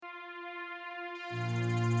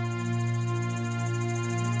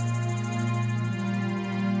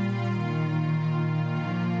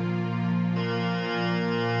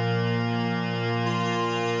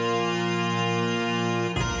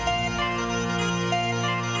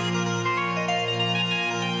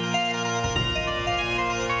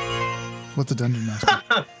What's a dungeon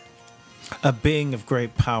master? A being of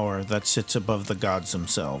great power that sits above the gods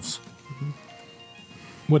themselves.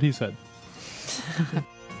 What he said.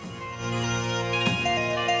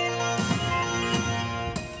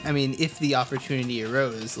 I mean, if the opportunity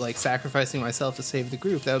arose, like sacrificing myself to save the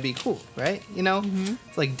group, that would be cool, right? You know?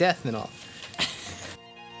 It's like death and all.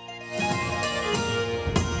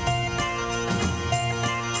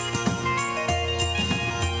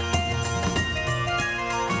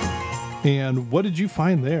 And what did you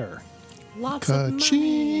find there? Lots of money.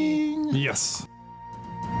 Ka-ching! Yes.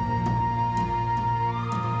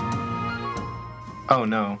 Oh,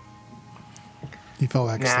 no. He fell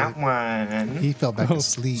back Not asleep. one. He fell back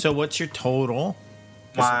asleep. So what's your total?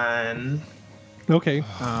 One. Okay.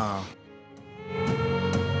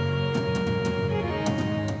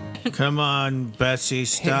 Come on, Bessie,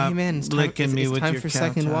 stop Hey, man, it's licking time, me it's with time your for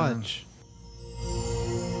second countdown. watch.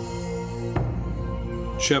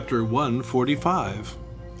 Chapter 145.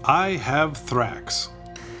 I have Thrax.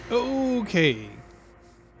 Okay.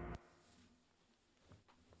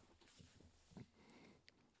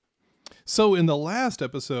 So in the last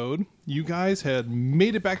episode, you guys had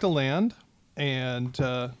made it back to land and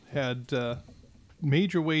had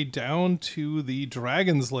made your way down to the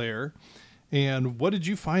dragon's lair. And what did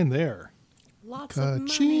you find there? Lots of money.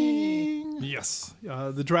 Ka-ching! Yes.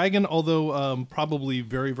 The dragon, although probably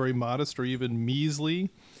very, very modest or even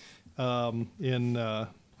measly in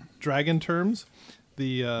dragon terms,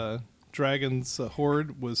 the dragon's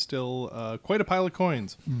hoard was still quite a pile of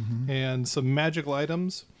coins and some magical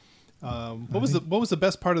items. What was the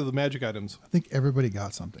best part of the magic items? I think everybody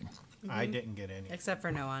got something. I didn't get any. Except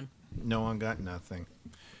for no one. No one got nothing.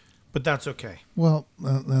 But that's okay. Well,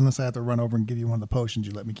 unless I have to run over and give you one of the potions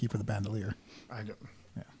you let me keep for the bandolier. I don't.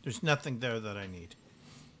 Yeah. There's nothing there that I need.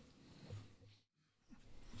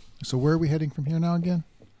 So where are we heading from here now again?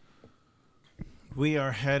 We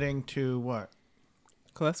are heading to what?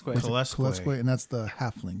 Kalesque. Kalesque, and that's the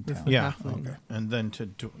halfling town. Yeah. Halfling. Okay. And then to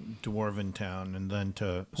Dwarven Town, and then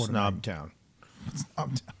to Portland. Snob Town.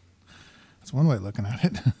 That's one way of looking at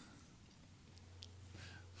it.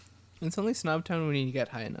 It's only Snobtown when you get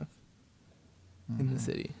high enough in the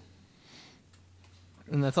city.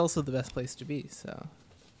 And that's also the best place to be, so.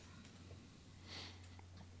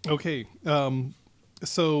 Okay.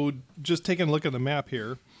 So just taking a look at the map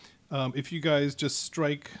here, if you guys just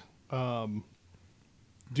strike due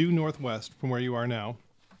northwest from where you are now,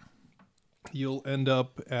 you'll end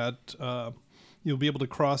up at, you'll be able to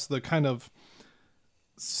cross the kind of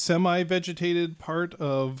semi-vegetated part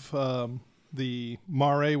of the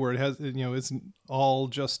Mare, where it has, it's all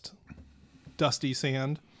just dusty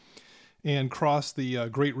sand, and cross the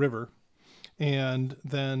Great River. And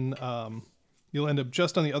then you'll end up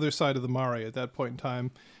just on the other side of the Mare at that point in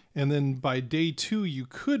time. And then by day 2, you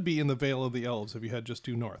could be in the Vale of the Elves if you had just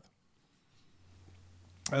due north.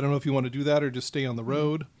 I don't know if you want to do that or just stay on the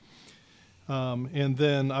road. And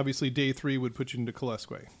then obviously day 3 would put you into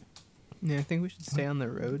Kalesque. Yeah, I think we should stay on the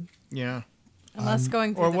road. Yeah. Unless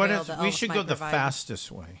going through Or the what veil, if the we elves should might go the provide- fastest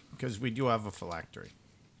way, because we do have a phylactery.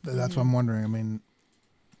 That's what I'm wondering. I mean,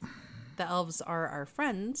 The elves are our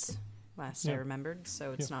friends, last I remembered,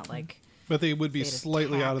 so it's not like... But they would be They'd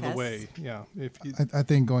slightly out of the attack us. way. Yeah. If you, I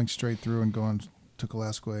think going straight through and going to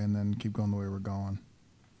Kalesque and then keep going the way we're going.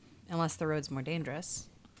 Unless the road's more dangerous.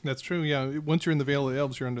 That's true. Yeah. Once you're in the Vale of the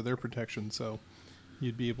Elves, you're under their protection, so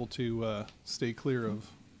you'd be able to stay clear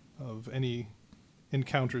of any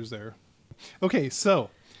encounters there. Okay, so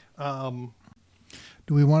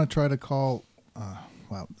Do we want to try to call?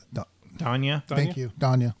 Danya? Thank you,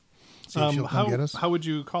 Danya. See if she'll come get us. how would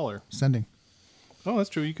you call her? Sending. Oh, that's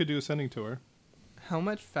true. You could do a sending to her. How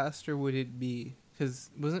much faster would it be? Because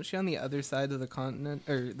wasn't she on the other side of the continent?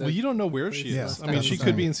 Or the Well, you don't know where she Yeah, is. I mean, that's she what I'm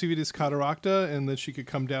could be saying. in Civitas Cataracta, and then she could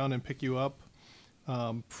come down and pick you up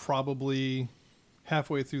probably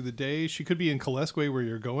halfway through the day. She could be in Kalesque where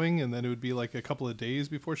you're going, and then it would be like a couple of days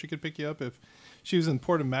before she could pick you up. If she was in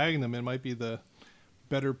Port of Magnum, it might be the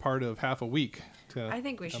better part of half a week. I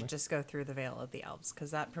think we should just go through the Vale of the Elves,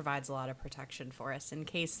 because that provides a lot of protection for us in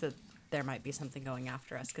case that there might be something going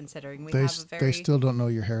after us, considering we They have a very... they still don't know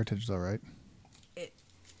your heritage, though, right?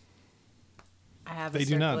 I have They a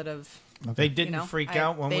do not. circlet of... They didn't know, freak I-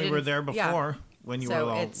 out when they we were didn't- there yeah. before, when you So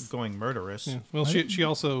were all it's- going murderous. Yeah. Well, she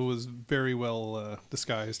also was very well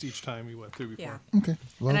disguised each time we went through before. Yeah. Okay.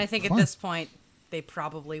 Well, And I think fine. at this point, they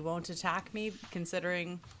probably won't attack me,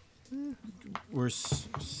 considering. We're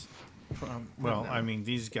well, I mean,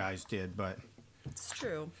 these guys did, but It's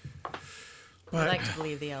true. But- I like to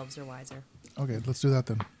believe the elves are wiser. Okay, let's do that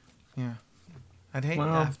then. yeah, I'd hate to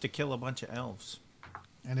Well- have to kill a bunch of elves.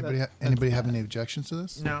 Anybody have any objections to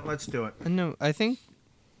this? No, let's do it. No, I think.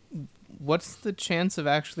 What's the chance of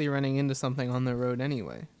actually running into something on the road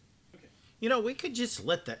anyway? You know, we could just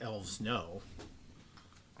let the elves know.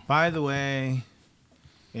 By the way,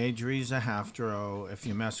 Adri's a half-drow. If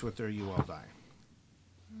you mess with her, you will die.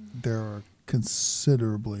 There are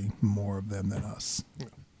considerably more of them than us.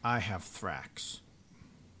 I have Thrax.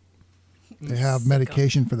 They have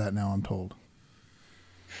medication for that now, I'm told.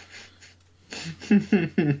 Yeah,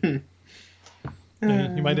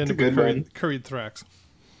 you might end That's a up good with one. curried Thrax.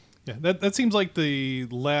 Yeah, that seems like the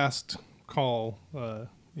last call.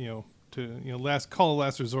 Last call of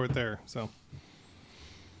last resort there. So,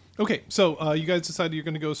 okay, so you guys decided you're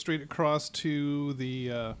going to go straight across to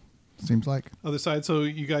the Seems like. other side. So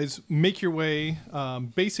you guys make your way,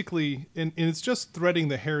 basically, and it's just threading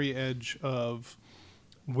the hairy edge of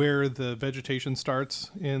where the vegetation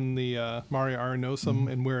starts in the Mare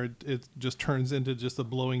Arenosum, and where it just turns into just a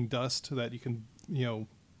blowing dust that you can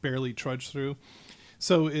barely trudge through.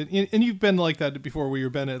 So and you've been like that before, where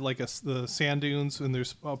you've been at like the sand dunes, and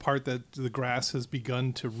there's a part that the grass has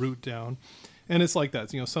begun to root down, and it's like that.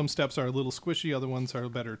 Some steps are a little squishy, other ones are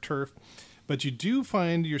better turf. But you do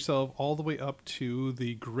find yourself all the way up to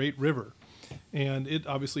the Great River, and it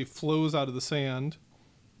obviously flows out of the sand,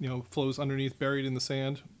 flows underneath, buried in the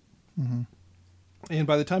sand. Mm-hmm. And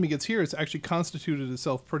by the time it gets here, it's actually constituted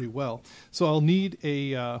itself pretty well. So I'll need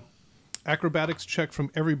a acrobatics check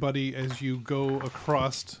from everybody as you go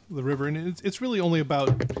across the river, and it's really only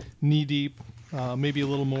about knee deep, maybe a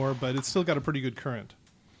little more, but it's still got a pretty good current.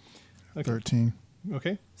 Okay. 13.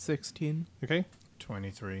 Okay. 16. Okay.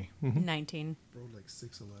 23. 19. Rolled like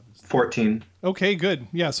 6-11s. 14. Okay, good.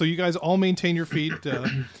 Yeah, so you guys all maintain your feet.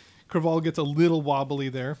 Craval gets a little wobbly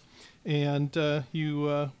there, and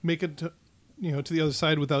you make it to the other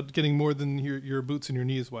side without getting more than your boots and your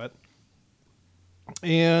knees wet.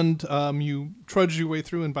 And you trudge your way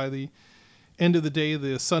through, and by the end of the day,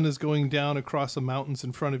 the sun is going down across the mountains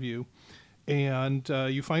in front of you, and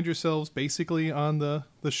you find yourselves basically on the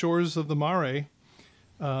shores of the Mare.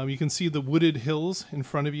 You can see the wooded hills in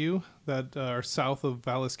front of you that are south of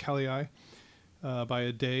Vallis Calii by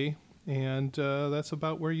a day, and that's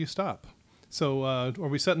about where you stop. So are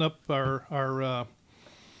we setting up our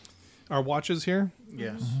watches here?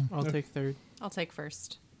 Yes. I'll take third. I'll take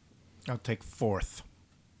first. I'll take 4th.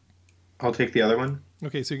 I'll take the other one.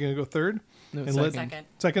 Okay, so you're going to go third? No, And second. Second.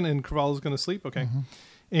 Second, and Craval is going to sleep? Okay.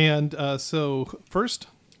 And so first?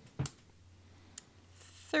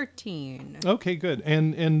 13. Okay, good.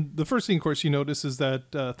 And the first thing, of course, you notice is that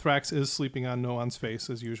Thrax is sleeping on Noan's face,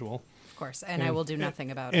 as usual. Of course. And I will do nothing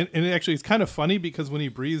about it. And actually, it's kind of funny because when he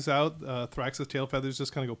breathes out, Thrax's tail feathers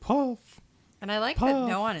just kind of go puff. And I like that Puff.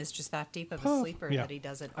 no one is just that deep of a Puff. sleeper Yeah. that he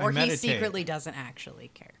doesn't, I or he meditate. secretly doesn't actually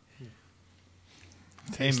care.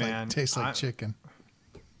 Hey, man. Tastes like chicken.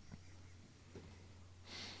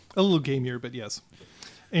 A little gamier, but yes.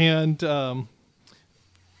 And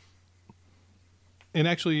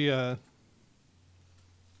actually,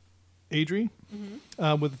 Adri,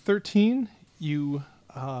 with 13, you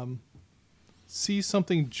see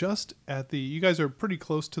something just at the. You guys are pretty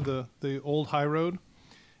close to the old high road,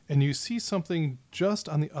 and you see something just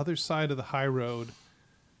on the other side of the high road,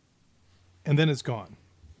 and then it's gone.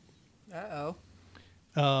 Uh-oh.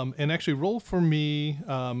 And actually, roll for me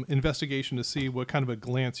investigation to see what kind of a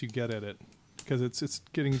glance you get at it, because it's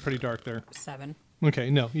getting pretty dark there. 7.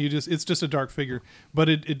 Okay, no, it's just a dark figure, but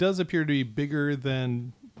it does appear to be bigger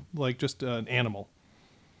than like just an animal.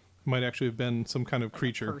 It might actually have been some kind of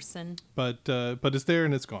creature, Person. but it's there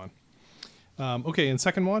and it's gone. Okay, and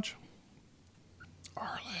second watch,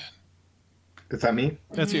 Arlen. Is that me?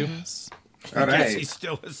 that's you. Yes. All I guess right. he's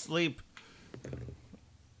still asleep.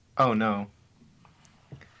 Oh, no.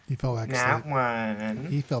 He fell back Not asleep. one.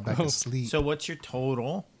 He fell back Oh. asleep. So what's your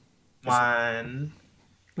total? One.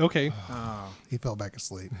 Okay, He fell back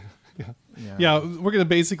asleep. yeah, we're gonna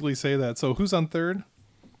basically say that. So who's on third?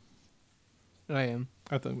 I am.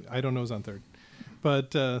 I don't know who's on third,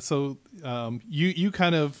 but so you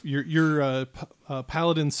kind of your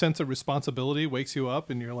paladin sense of responsibility wakes you up,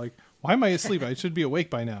 and you're like, why am I asleep? I should be awake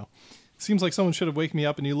by now. Seems like someone should have waked me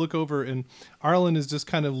up. And you look over, and Arlen is just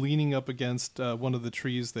kind of leaning up against one of the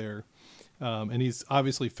trees there, and he's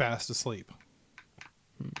obviously fast asleep.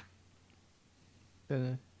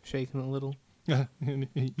 Gonna shake him a little.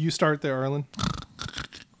 You start there, Arlen.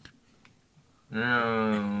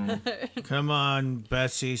 No. Come on,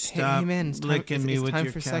 Bessie, stop hey man, it's time, licking me it's with time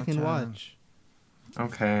your for second countdown. watch.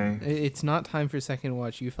 Okay. It's not time for second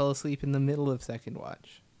watch. You fell asleep in the middle of second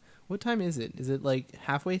watch. What time is it? Is it like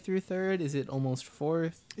halfway through third? Is it almost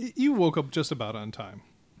fourth? You woke up just about on time.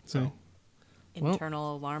 So, Well,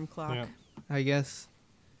 Internal alarm clock. yeah. I guess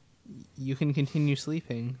you can continue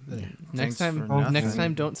sleeping. But next Thanks time, for nothing. next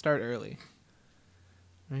time, don't start early.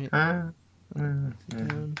 Right. I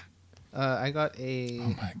got a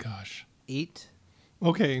Oh my gosh. 8.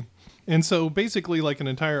 Okay. And so basically, like an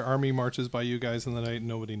entire army marches by you guys in the night and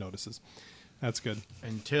nobody notices. That's good.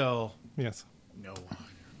 Until Yes. no one.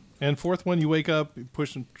 And fourth one, you wake up, you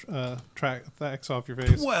push some tracks off your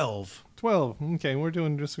face. 12. 12. Okay, we're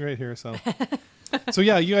doing just great here. So, so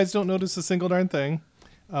yeah, you guys don't notice a single darn thing.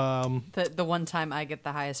 The one time I get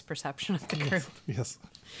the highest perception of the group. Yes.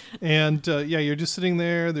 And yeah, you're just sitting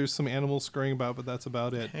there. There's some animals scurrying about, but that's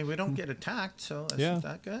about it. Hey, we don't get attacked, so isn't Yeah.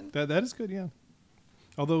 that good? That is good, yeah.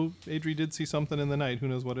 Although Adri did see something in the night. Who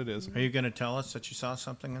knows what it is? Are you going to tell us that you saw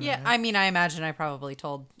something in Yeah, the night? I mean, I imagine I probably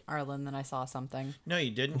told Arlen that I saw something. No,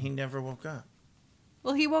 you didn't. He never woke up.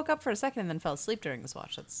 Well, he woke up for a second and then fell asleep during this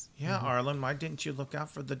watch. That's Yeah, Arlen, why didn't you look out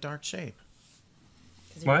for the dark shape?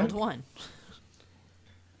 because he What? rolled 1.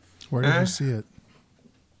 Where did you see it?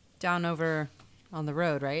 Down over on the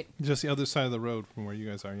road, right? Just the other side of the road from where you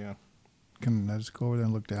guys are, yeah. Can I just go over there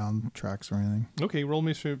and look down tracks or anything? Okay, roll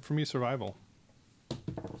me for me survival.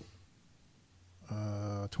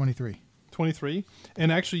 23. 23.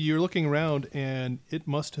 And actually, you're looking around, and it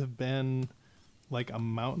must have been like a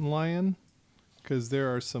mountain lion, because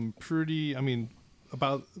there are some pretty, I mean,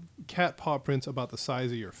 about cat paw prints about the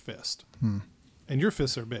size of your fist. And your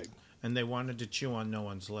fists are big. And they wanted to chew on no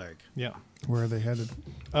one's leg. Yeah. Where are they headed?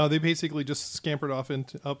 They basically just scampered off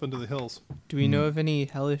up into the hills. Do we know of any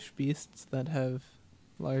hellish beasts that have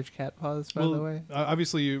large cat paws, by the way?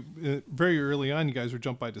 Obviously, you very early on, you guys were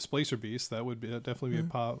jumped by displacer beasts. That would definitely be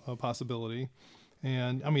a possibility.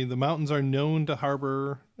 And, I mean, the mountains are known to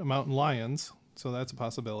harbor mountain lions, so that's a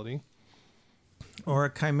possibility. Or a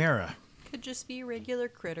chimera. Could just be a regular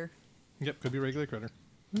critter. Yep, could be a regular critter.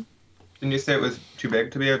 Didn't you say it was too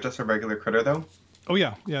big to be just a regular critter, though? Oh,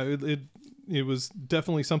 yeah. Yeah, it was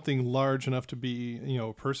definitely something large enough to be,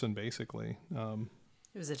 a person, basically. It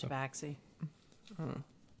was a tabaxi.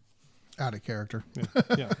 Out of character.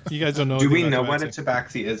 Yeah. You guys don't know Do anything we know about what a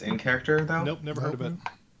tabaxi. tabaxi is in character, though? Nope, never heard of it.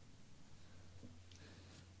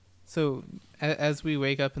 So, as we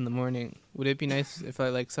wake up in the morning, would it be nice if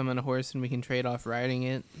I summon a horse and we can trade off riding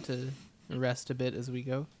it to rest a bit as we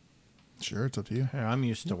go? Sure, it's up to you. Hey, I'm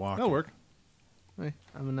used to walking. That'll work. Okay,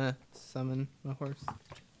 I'm gonna summon a horse.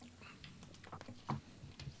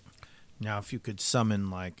 Now, if you could summon,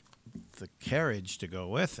 the carriage to go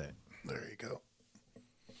with it. There you go.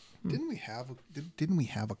 Didn't we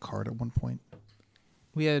have a cart at one point?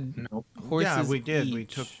 We had Nope. horses. Yeah, we did. We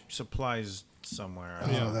each. took supplies somewhere.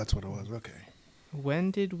 Oh, that's what it was. Okay.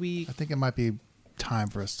 When did we? I think it might be time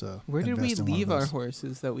for us to. Where did we invest in one of leave our those.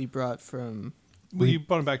 horses that we brought from? Well, you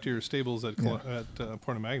brought them back to your stables at Yeah.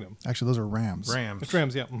 Porta Magnum. Actually, those are rams. Rams. It's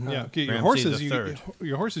Rams, yeah. Yeah. Okay, your Ramsey horses, the third.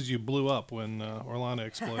 your horses you blew up when Orlana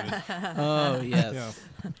exploded. Oh yes.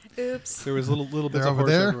 Yeah. Oops. There was little bits They're of over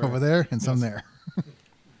horse there, everywhere. over there, and some Yes. there.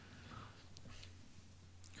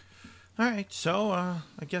 All right, so I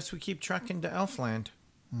guess we keep trucking to Elfland.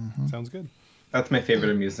 Sounds good. That's my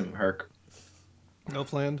favorite amusement park.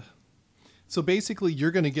 Elfland. So basically,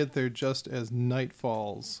 you're going to get there just as night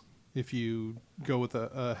falls if you go with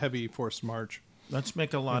a heavy forced march. Let's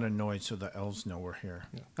make a lot of noise so the elves know we're here.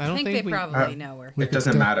 I I don't think think they we. probably know we're It here.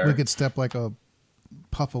 doesn't step, matter. We could step like a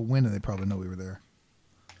puff of wind, and they probably know we were there.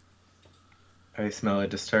 I smell a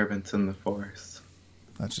disturbance in the forest.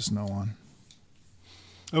 That's just no one.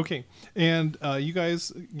 Okay, and you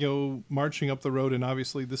guys go marching up the road, and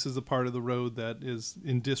obviously this is a part of the road that is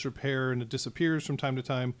in disrepair and it disappears from time to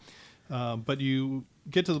time. But you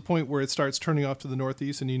get to the point where it starts turning off to the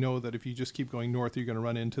northeast, and you know that if you just keep going north, you're going to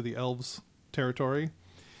run into the elves' territory.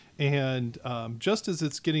 And just as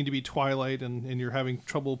it's getting to be twilight and you're having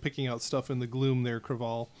trouble picking out stuff in the gloom there,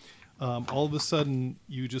 Craval, all of a sudden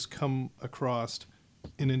you just come across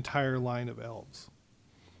an entire line of elves.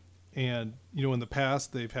 And, in the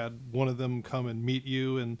past, they've had one of them come and meet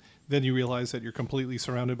you, and then you realize that you're completely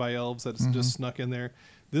surrounded by elves that's just snuck in there.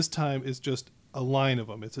 This time, it's just a line of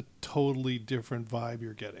them. It's a totally different vibe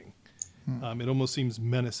you're getting. It almost seems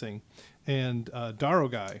menacing. And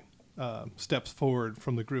Darogai steps forward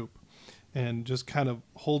from the group and just kind of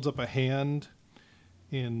holds up a hand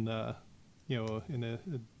in a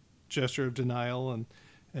gesture of denial, and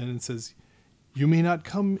it says, "You may not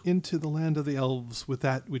come into the land of the elves with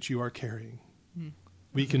that which you are carrying.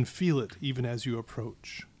 We can feel it even as you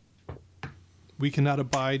approach. We cannot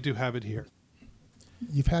abide to have it here.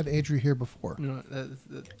 You've had Adri here before.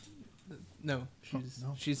 No,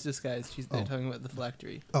 she's disguised. They're talking about the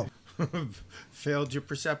phylactery. Oh, Failed your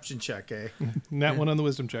perception check, eh? Nat one on the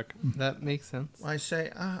wisdom check. That makes sense. I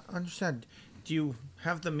say, understand. Do you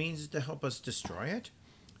have the means to help us destroy it?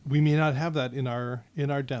 We may not have that in our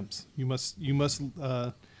depths. You must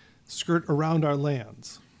skirt around our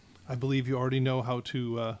lands. I believe you already know how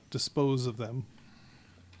to dispose of them.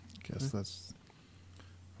 guess that's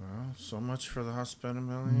Well, so much for the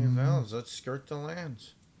hospitality of elves. Let's skirt the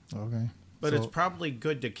lands. okay. But So it's probably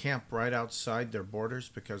good to camp right outside their borders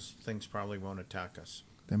because things probably won't attack us.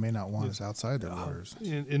 they may not want us outside their borders.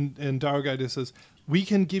 And Dargaida says, we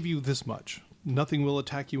can give you this much. Nothing will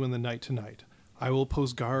attack you in the night tonight. I will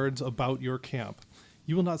post guards about your camp.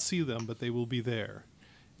 You will not see them, but they will be there.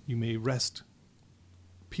 You may rest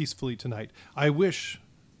peacefully tonight. I wish,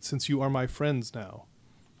 since you are my friends now,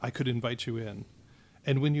 I could invite you in.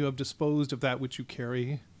 And when you have disposed of that which you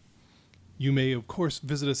carry, you may, of course,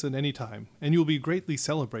 visit us at any time, and you will be greatly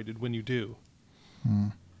celebrated when you do.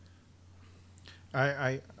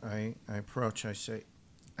 I approach. I say,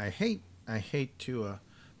 I hate to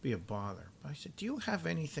be a bother. But I said, do you have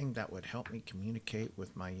anything that would help me communicate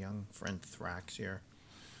with my young friend Thrax here?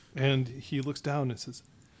 And he looks down and says,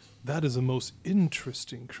 that is a most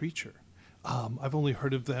interesting creature. I've only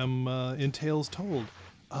heard of them in tales told.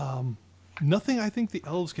 Nothing I think the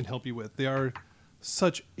elves can help you with. They are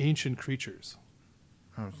such ancient creatures.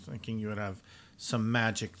 I was thinking you would have some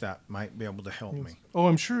magic that might be able to help me. Oh,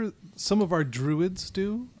 I'm sure some of our druids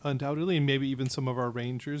do, undoubtedly, and maybe even some of our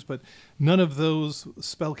rangers, but none of those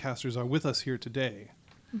spellcasters are with us here today.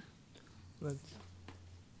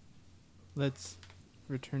 Let's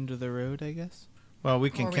return to the road, I guess. Well, we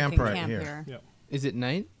Or can we camp can right camp here. Yeah. Is it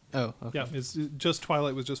night? Oh, okay. Yeah, it's just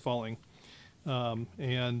twilight was just falling.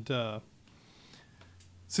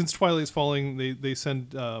 Since twilight's falling, they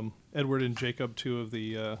send Edward and Jacob, two of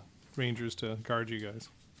the rangers, to guard you guys.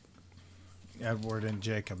 Edward and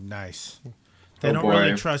Jacob, nice. They Oh, don't boy.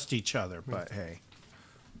 really trust each other, but hey.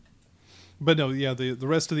 But no, yeah, the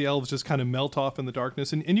rest of the elves just kind of melt off in the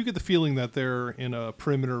darkness, and you get the feeling that they're in a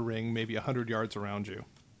perimeter ring, maybe 100 yards around you.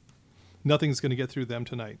 Nothing's going to get through them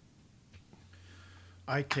tonight.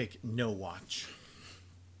 I take no watch.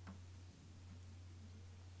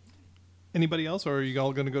 Anybody else, or are you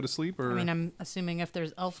all going to go to sleep? Or I mean, I'm assuming if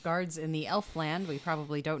there's elf guards in the elf land, we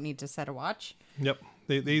probably don't need to set a watch. Yep,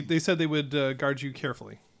 they said they would guard you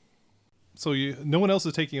carefully. So no one else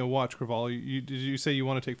is taking a watch, Craval. Did you say you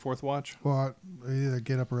want to take fourth watch? Well, I either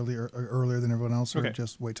get up earlier than everyone else, or Okay.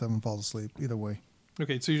 just wait till everyone falls asleep. Either way.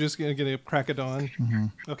 Okay, so you're just going to get a crack at dawn? Mm-hmm.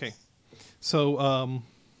 Okay. So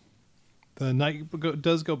the night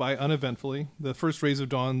does go by uneventfully. The first rays of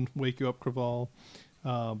dawn wake you up, Craval.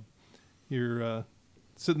 You're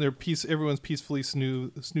sitting there, everyone's peacefully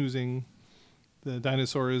snoozing. The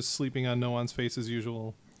dinosaur is sleeping on Noan's face as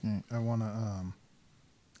usual. Yeah, I want to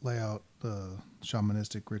lay out the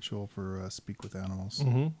shamanistic ritual for speak with animals.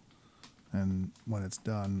 Mm-hmm. And when it's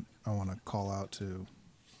done, I want to call out to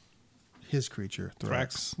his creature,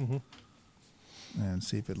 Thrax, Mm-hmm. and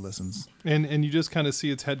see if it listens. And you just kind of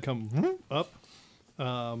see its head come up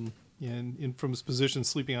and from its position,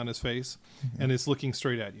 sleeping on his face, and it's looking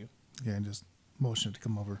straight at you. Yeah, and just motion it to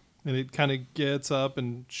come over. And it kind of gets up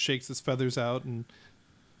and shakes its feathers out and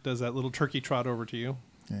does that little turkey trot over to you.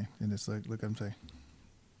 Okay, and it's like, look, I'm saying,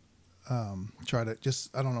 try to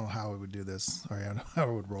just, I don't know how I would do this, or how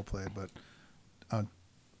I would role play it, but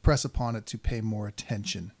press upon it to pay more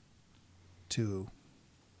attention to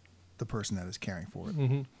the person that is caring for it.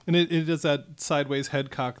 Mm-hmm. And it does that sideways head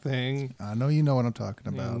cock thing. I know you know what I'm talking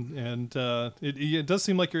about. And it does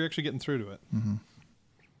seem like you're actually getting through to it. Mm-hmm.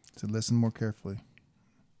 So listen more carefully.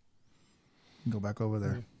 Go back over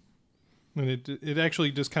there. And it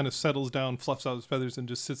actually just kind of settles down, fluffs out its feathers, and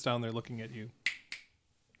just sits down there looking at you.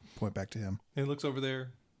 Point back to him. And it looks over there,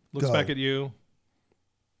 looks Go. back at you.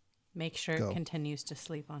 Make sure Go. it continues to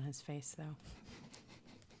sleep on his face, though.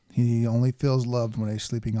 He only feels loved when he's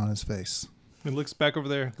sleeping on his face. And looks back over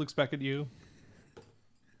there, looks back at you.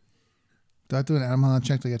 Do I do an animal handling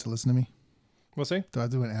check to get to listen to me? What's that? Do I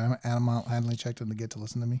do an animal handling check to get to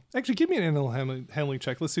listen to me? Actually, give me an animal handling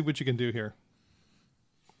check. Let's see what you can do here.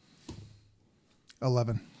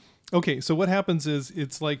 11. Okay, so what happens is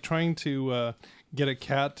it's like trying to get a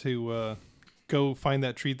cat to go find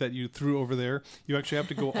that treat that you threw over there. You actually have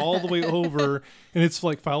to go all the way over, and it's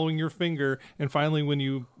like following your finger. And finally, when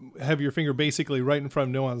you have your finger basically right in front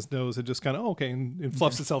of Noah's nose, it just kind of, and it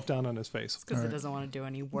fluffs itself down on his face. It's because it doesn't want to do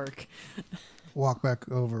any work. walk back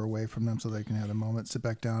over away from them so they can have a moment, sit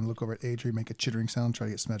back down, look over at Adri, make a chittering sound, try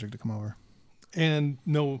to get Smedrick to come over. And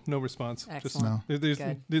no response. Excellent. No.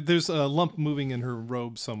 There's a lump moving in her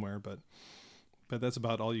robes somewhere, but that's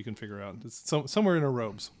about all you can figure out. It's somewhere in her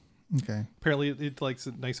robes. Okay. Apparently, it likes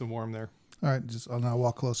it nice and warm there. All right. I'll now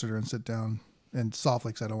walk closer to her and sit down and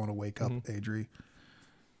softly, because I don't want to wake up Mm-hmm. Adri,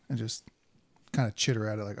 and kind of chitter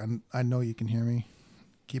at it like, I know you can hear me.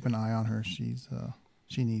 Keep an eye on her. She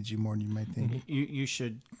needs you more than you might think. Mm-hmm. You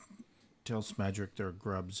should tell Smedrick there are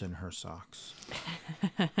grubs in her socks.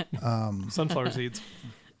 Sunflower seeds.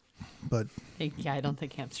 But Yeah, I don't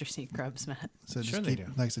think hamsters eat grubs, Matt. so Sure just they keep,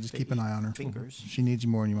 do. like I said, just They keep an eat eye on her. fingers. She needs you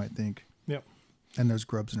more than you might think. Yep. And there's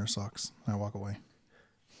grubs in her socks. I walk away.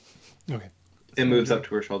 Okay. It moves up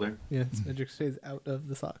to her shoulder. Yeah, Smedrick stays out of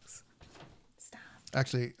the socks.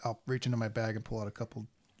 Actually, I'll reach into my bag and pull out a couple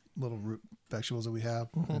little root vegetables that we have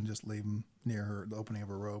and just leave them near the opening of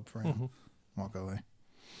her robe for him. Walk away.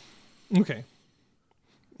 Okay.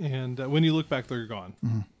 And when you look back, they're gone.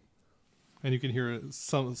 And you can hear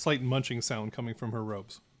some slight munching sound coming from her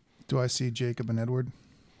robes. Do I see Jacob and Edward?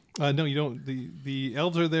 No, you don't. The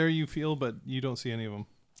elves are there, you feel, but you don't see any of them.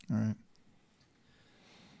 All right.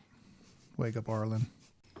 Wake up, Arlen.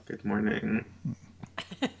 Good morning.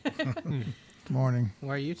 Morning.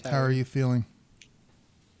 Why are you tired? How are you feeling?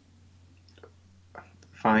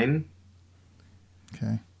 Fine.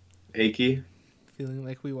 Okay. Achy. Feeling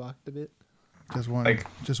like we walked a bit? Just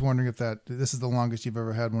wondering if this is the longest you've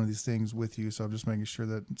ever had one of these things with you. So I'm just making sure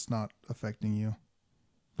that it's not affecting you.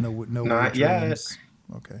 No, Not weird yet. dreams.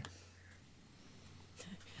 Okay.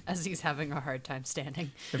 As he's having a hard time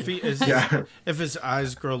standing. If he is, Yeah. if his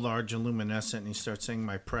eyes grow large and luminescent, and he starts saying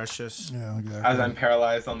 "My precious," Yeah, exactly. As I'm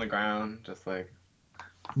paralyzed on the ground, just like,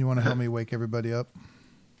 You want to help me wake everybody up?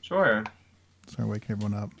 sure. Start waking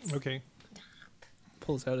everyone up. Okay.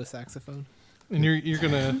 Pulls out a saxophone. And you're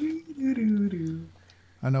gonna.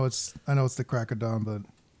 I know it's the crack of dawn, but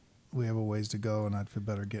we have a ways to go, and I'd feel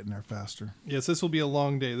better getting there faster. Yes, this will be a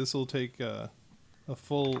long day. This will take a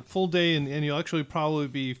full day, and you'll actually probably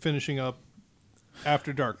be finishing up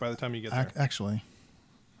after dark by the time you get there. Actually,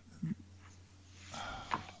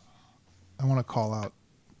 I want to call out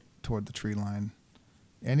toward the tree line.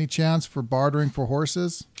 Any chance for bartering for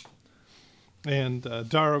horses? And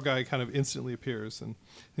Daro guy kind of instantly appears, and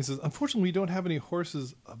he says, "Unfortunately, we don't have any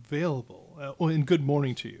horses available." And good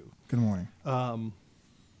morning to you. Good morning. And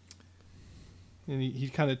he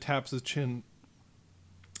kind of taps his chin.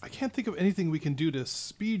 I can't think of anything we can do to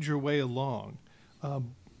speed your way along,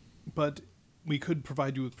 but we could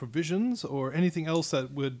provide you with provisions or anything else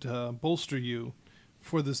that would bolster you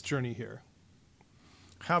for this journey here.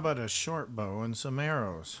 how about a short bow and some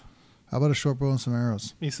arrows? How about a short bow and some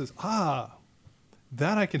arrows? He says,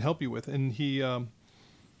 that I can help you with. And he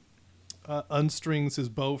unstrings his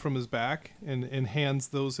bow from his back and hands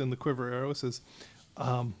those in the quiver arrow. Says,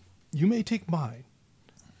 you may take mine.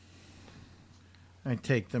 I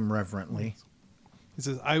take them reverently. He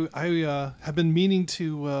says, I have been meaning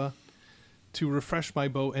to refresh my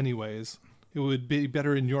bow anyways. It would be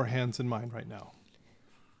better in your hands than mine right now.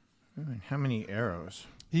 All right, how many arrows?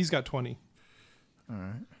 He's got 20. All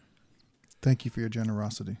right. Thank you for your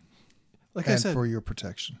generosity Like I and said, for your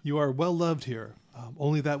protection. you are well loved here.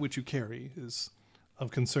 Only that which you carry is of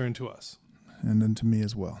concern to us. And then to me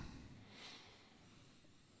as well.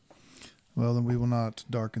 Well, then we will not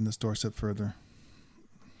darken this doorstep further.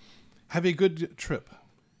 Have a good trip.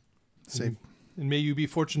 Safe. And may you be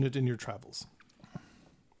fortunate in your travels.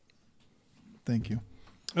 Thank you.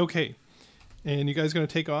 Okay. And you guys going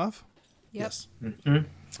to take off? Yep. Yes.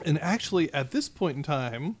 And actually, at this point in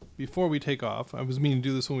time, before we take off, I was meaning to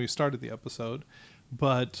do this when we started the episode,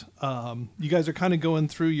 but you guys are kind of going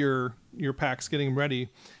through your packs, getting them ready.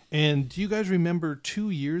 And do you guys remember 2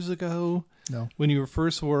 years ago, No. when you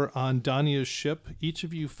first were on Dania's ship, each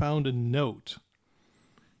of you found a note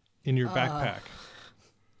in your backpack?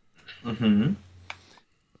 Mm-hmm. Do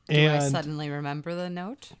I And suddenly remember the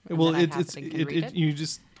note? And well, then I it's happen to read it? you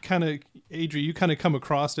just kind of, Adri, you kind of come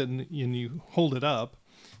across it and you hold it up.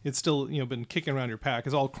 It's still, been kicking around your pack.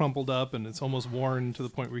 It's all crumpled up and it's almost worn to the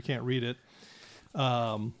point where you can't read it.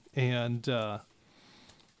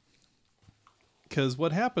 Because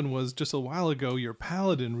what happened was just a while ago, your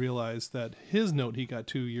paladin realized that his note he got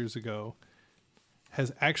 2 years ago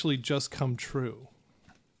has actually just come true.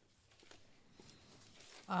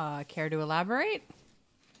 Care to elaborate?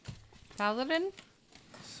 Paladin?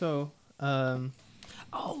 So,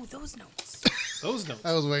 Oh, those notes. Those notes.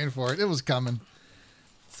 I was waiting for it. It was coming.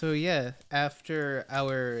 So yeah, after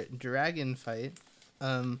our dragon fight,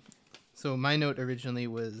 so my note originally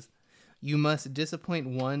was, you must disappoint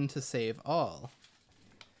one to save all.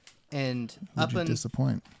 And Who'd you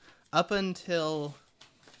disappoint? up until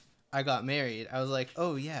I got married, I was like,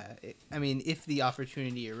 oh yeah, I mean, if the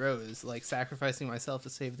opportunity arose, like sacrificing myself to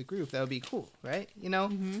save the group, that would be cool, right? You know,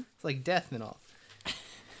 it's like death and all.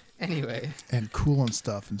 Anyway, And cool and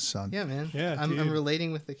stuff and son. yeah, man, Yeah, I'm dude.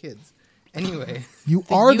 relating with the kids. Anyway, You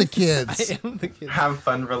are the youth- kids. I am the kids. Have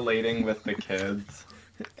fun relating with the kids.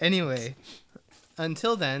 Anyway,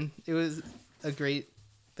 until then, it was a great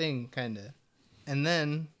thing, kind of. And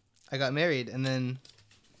then I got married, and then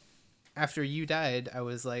after you died, I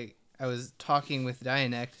was talking with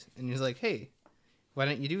Dianect, and he was like, hey, why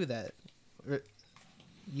don't you do that?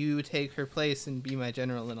 You take her place and be my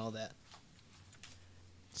general and all that.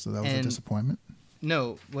 So that was a And- disappointment.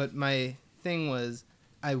 No, what my thing was,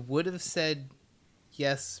 I would have said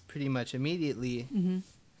yes pretty much immediately,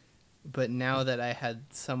 but now that I had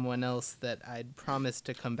someone else that I'd promised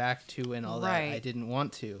to come back to and all that, I Right. didn't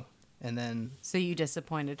want to. And then So you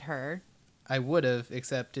disappointed her. I would have,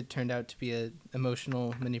 except it turned out to be a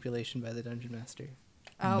emotional manipulation by the dungeon master.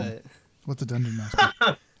 Oh. But What's a dungeon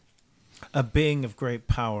master? A being of great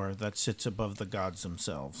power that sits above the gods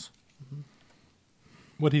themselves.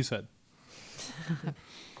 What he said.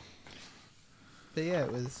 yeah,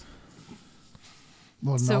 it was.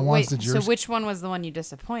 Well, So no wait, one's did so yours. which one was the one you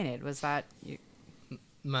disappointed? Was that you?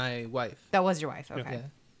 My wife. That was your wife, okay. Yeah.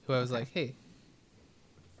 Who I was like, hey.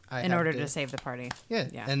 I In have order to save the party. Yeah.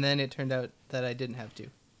 Yeah. And then it turned out that I didn't have to.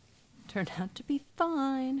 Turned out to be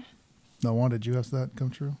fine. No one did you have that come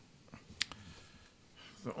true?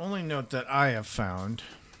 The only note that I have found,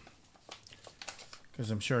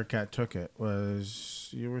 because I'm sure Kat took it, was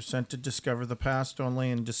you were sent to discover the past.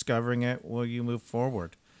 Only in discovering it will you move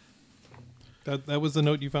forward. That was the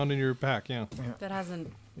note you found in your pack, yeah. That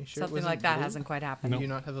hasn't. You sure it Something wasn't like that blue? hasn't quite happened. Do you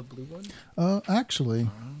not have a blue one? Actually,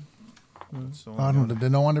 That's the I only don't know. note.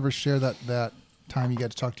 Did no one ever share that time you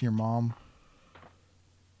got to talk to your mom?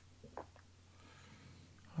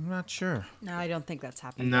 I'm not sure. No, I don't think that's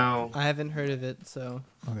happened. No. I haven't heard of it, so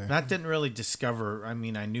Okay. That didn't really discover. I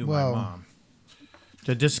mean, I knew Well- my mom.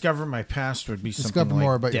 To discover my past would be Discover something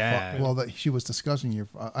more like about Dad. your well, that she was discussing your.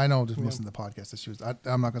 I know, just listening to the podcast that she was.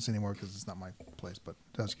 I'm not gonna say anymore because it's not my place, but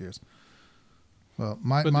I was curious. Well,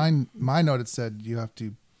 my note it said you have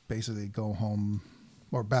to basically go home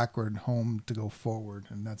or backward home to go forward,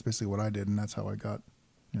 and that's basically what I did, and that's how I got,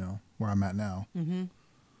 where I'm at now. I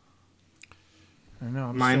know.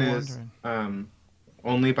 I'm Mine still is wondering.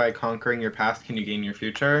 only by conquering your past can you gain your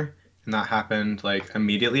future. And that happened like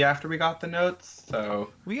immediately after we got the notes. So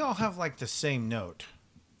We all have like the same note.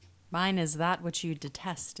 Mine is that which you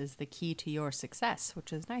detest is the key to your success,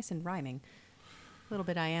 which is nice and rhyming. A little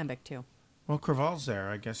bit iambic too. Well, Craval's there.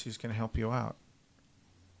 I guess he's going to help you out.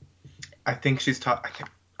 I think she's taught.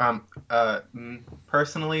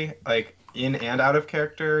 Personally, like in and out of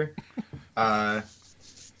character, I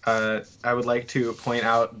would like to point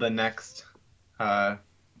out the next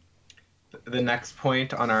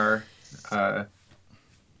point on our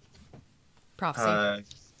Prophecy.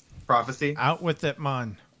 prophecy, Out with it,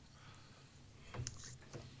 man.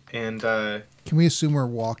 and Can we assume we're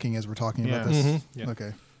walking as we're talking about Yes. this? Yeah.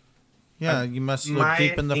 Okay. Yeah, you must look my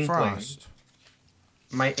deep in the inkling. frost.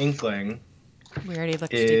 my inkling We already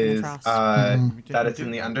looked deep in the is frost. that it's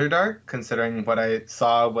in the Underdark, considering what I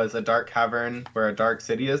saw was a dark cavern where a dark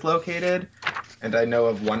city is located, and I know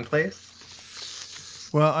of one place.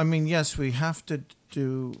 Well, I mean, yes, we have to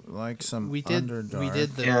do like some we did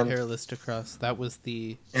Underdark. the And- Perilous to Cross. That was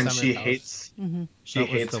the And summer she house. hates she That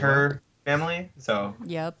was hates the her family, so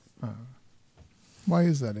Yep. Why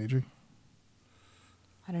is that, Adri?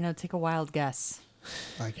 I don't know. Take a wild guess.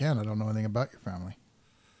 I can. I don't know anything about your family.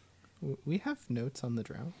 We have notes on the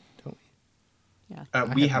drow, don't we?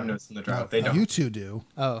 Yeah. we have notes in the drought. They don't. You two do.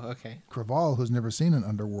 Oh, okay. Craval, who's never seen an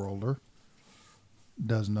underworlder,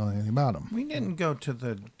 doesn't know anything about him. We didn't go to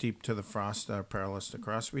the deep to the frost, Perilous to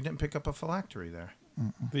Cross. We didn't pick up a phylactery there.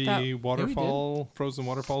 The That- waterfall, frozen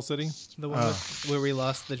waterfall city. The one where we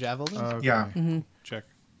lost the javelin. Okay. Yeah. Check.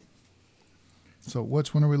 So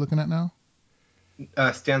which one are we looking at now?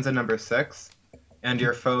 Stanza number 6. And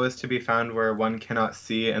your foe is to be found where one cannot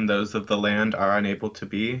see, and those of the land are unable to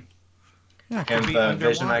be. Yeah, it could And be the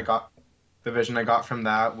vision underwater. the vision I got from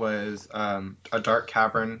that was a dark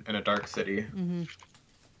cavern in a dark city.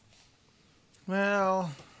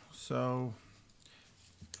 Well, so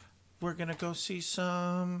we're gonna go see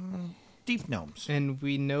some deep gnomes. And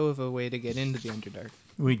we know of a way to get into the Underdark.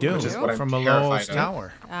 We do Which is what I'm from terrified Malolo's of.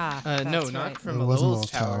 Tower. Ah. No, that's not right. from It wasn't Malolo's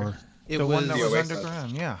Lowell's tower. Tower. It The was one that The was Oasis.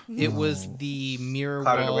 underground. Yeah. it was the mirror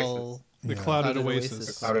Clouded wall. Oasis. The Yeah. clouded Clouded oasis.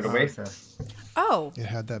 Oasis. Clouded Oh, Oasis. Oh, It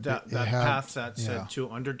had that. That path that said to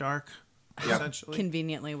Underdark, essentially.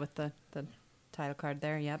 conveniently with the title card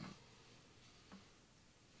there. Yep.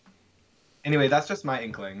 Anyway, that's just my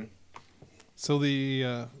inkling. So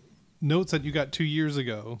the notes that you got 2 years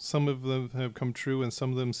ago, some of them have come true, and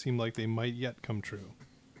some of them seem like they might yet come true.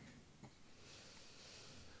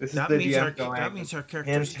 This That is the means DM our going, that means our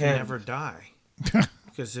characters hint, can hint. never die,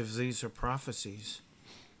 because if these are prophecies,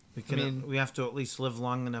 we can. mean- we have to at least live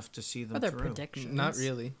long enough to see them Or their through. predictions. Not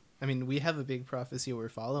really. I mean, we have a big prophecy we're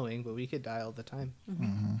following, but we could die all the time.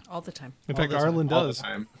 All the time. In All fact, the time. Arlen All the does.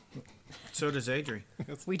 time. So does Adri.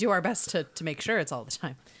 We do our best to make sure it's all the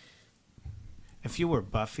time. If you were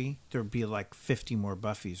Buffy, there'd be like 50 more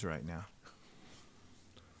Buffys right now.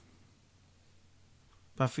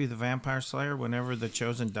 Buffy the Vampire Slayer, whenever the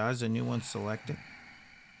Chosen dies, a new one's selected.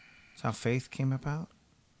 That's how Faith came about?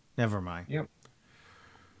 Never mind. Yep.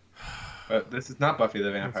 But this is not Buffy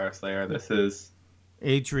the Vampire Slayer. This is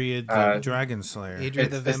Adria the Dragon Slayer. Adria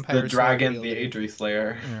the it's Vampire the dragon, Slayer the wielder. Adri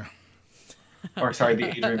Slayer, Yeah. or sorry, the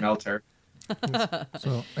Adri Melter.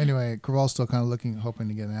 So anyway, Craval's still kind of looking, hoping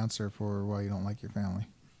to get an answer for why you don't like your family.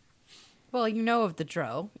 Well, you know of the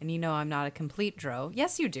Drow, and you know I'm not a complete Drow.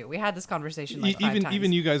 Yes, you do. We had this conversation like five times.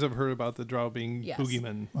 Even you guys have heard about the Drow being Yes.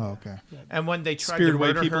 boogeymen. Oh, okay. And when they tried Speared to away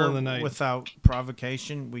murder people her in the night. without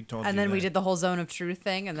provocation, we told you And then we that. did the whole Zone of Truth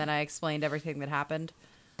thing, and then I explained everything that happened.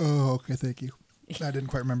 Oh, okay. Thank you. I didn't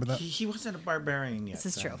quite remember that. He wasn't a barbarian yet. This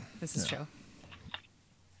is so- true. This is true.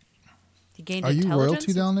 He gained Are you intelligence.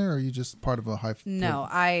 royalty down there, or are you just part of a high? No,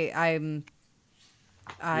 I'm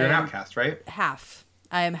You're an outcast, right? half.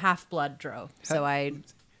 I am half blood Drow, so I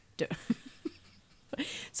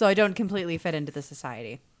so I don't completely fit into the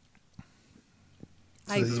society.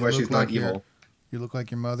 So This is you why look she's not like your- evil. You look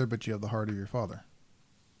like your mother, but you have the heart of your father,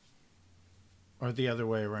 Or the other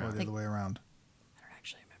way or around. the other way around. I don't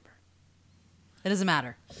actually remember. It doesn't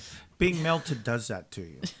matter. Being melted does that to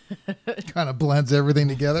you. Kind of blends everything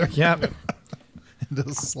together Yep. into a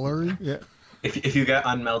slurry. Yeah. If you get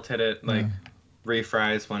unmelted, it like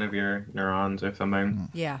refries one of your neurons or something.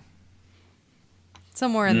 Yeah.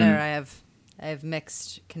 Somewhere in there, I have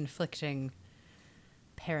mixed, conflicting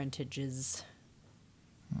parentages.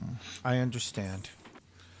 I understand.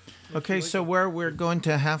 Okay, so we're going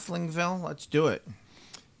to Halflingville. Let's do it.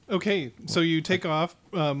 Okay, so you take off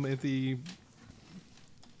at the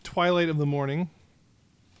twilight of the morning,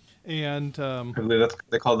 and I believe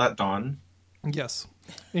they call that dawn. yes,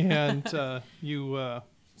 and you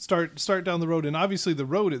start down the road, and obviously the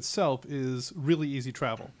road itself is really easy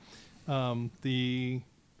travel. The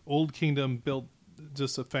Old Kingdom built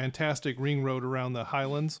just a fantastic ring road around the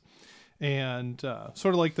highlands, and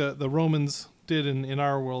sort of like the Romans did in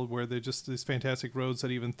our world, where they're just these fantastic roads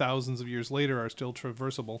that even thousands of years later are still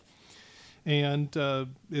traversable. And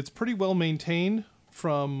it's pretty well maintained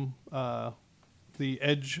from the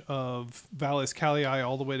edge of Valles Calii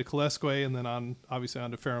all the way to Kalesque, and then obviously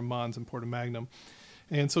on to Ferrum Mons and Porta Magnum.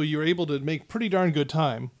 And so you're able to make pretty darn good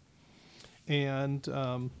time. And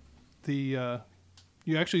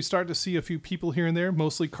you actually start to see a few people here and there,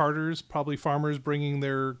 mostly carters, probably farmers bringing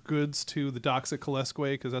their goods to the docks at Kalesque,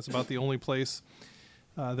 because that's about the only place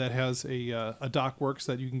that has a dock works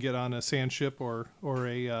that you can get on a sand ship or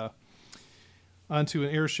onto an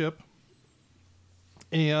airship.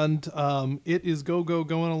 And it is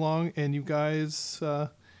going along, and you guys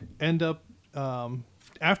end up,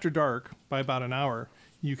 after dark, by about an hour,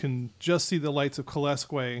 you can just see the lights of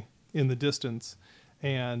Kalesque in the distance,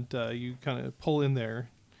 and you kind of pull in there.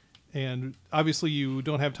 And obviously you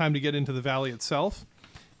don't have time to get into the valley itself,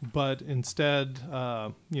 but instead,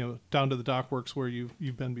 down to the dockworks where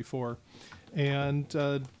you've been before. And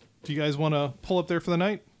do you guys want to pull up there for the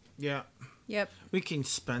night? Yeah. Yep. We can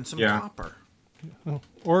spend some Yeah. copper.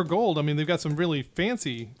 Or gold? I mean, they've got some really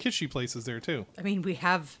fancy, kitschy places there, too. I mean, we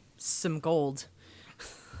have some gold.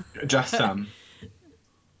 Just some.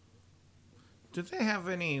 Do they have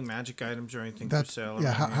any magic items or anything That's for sale?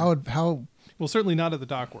 yeah. around here? How Well, certainly not at the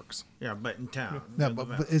dockworks. Yeah, but in town. Yeah, in the but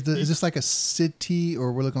valley. is this like a city,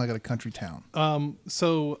 or we're looking like at a country town?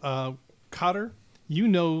 So, Cotter,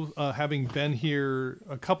 having been here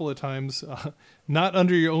a couple of times, not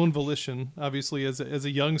under your own volition, obviously, as a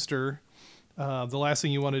youngster, the last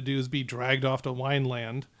thing you want to do is be dragged off to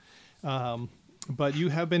Wineland. But you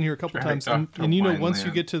have been here a couple of Dragged times, off to and once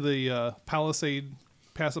you Wineland. get to the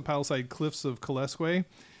past the Palisade Cliffs of Kalesque,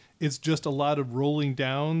 it's just a lot of rolling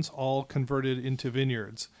downs, all converted into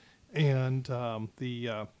vineyards. And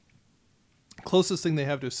the closest thing they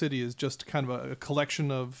have to a city is just kind of a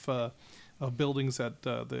collection of buildings at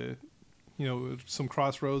some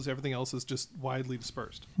crossroads. Everything else is just widely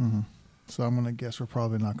dispersed. So I'm gonna guess we're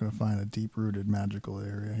probably not gonna find a deep-rooted magical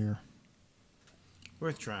area here.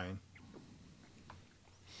 Worth trying.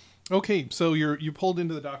 Okay, so you pulled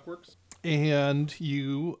into the dockworks, and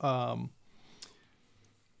you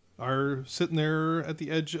are sitting there at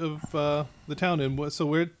the edge of the town. And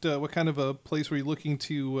what kind of a place were you looking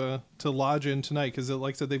to lodge in tonight? Because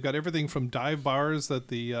like I said, they've got everything from dive bars that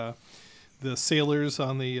the sailors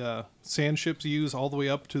on the sand ships use, all the way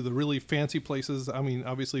up to the really fancy places. I mean,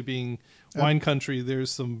 obviously being wine country, there's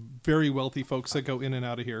some very wealthy folks that go in and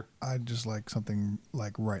out of here. I'd just like something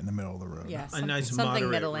like right in the middle of the road. Yeah, nice something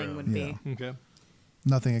moderate middling room. would be. Okay.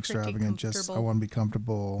 Nothing extravagant. Just I comfortable. want to be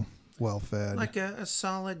comfortable, well fed. Like a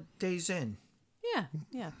solid Days Inn.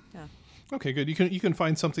 Yeah. Okay, good. You can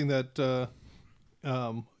find something that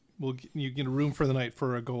you get a room for the night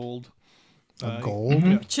for a gold. gold.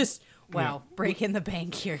 Yeah. Just wow, breaking the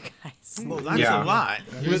bank here, guys. Well, that's Yeah. a lot.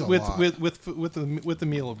 That is a lot. With the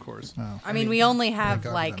meal, of course. Oh, I mean, we only thank have God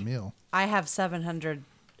for like that meal. I have 700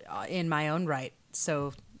 in my own right,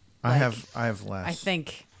 so I like, have less. I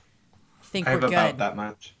think I we're have good. about that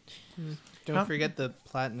much. Don't forget the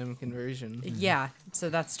platinum conversion. Yeah, so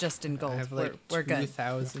that's just in gold. I have like we're good.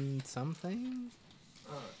 2,000 something.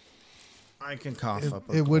 I can cough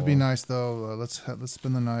up. It would be nice though. Let's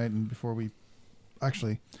spend the night, and before we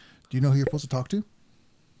actually, do you know who you're supposed to talk to?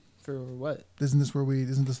 For what? Isn't this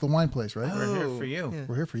the wine place, right? We're here for you. Yeah.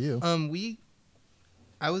 We're here for you.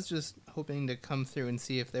 I was just hoping to come through and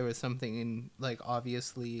see if there was something in, like,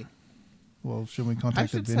 obviously. Well, should we I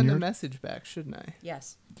contact the should send a vineyard? message back, shouldn't I?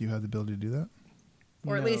 Yes, Do you have the ability to do that?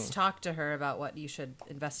 or at No. least talk to her about what you should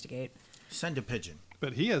investigate. Send a pigeon.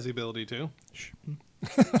 But he has the ability to.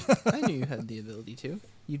 I knew you had the ability to.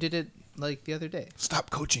 You did it, like, the other day. Stop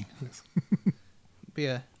coaching. But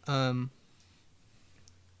yeah, can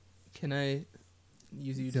I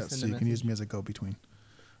use you to Yes, send so a you message? can use me as a go-between.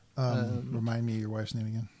 Remind me your wife's name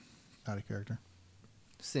again. Out of character.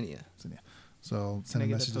 Cinia. Cinia. So Can send I a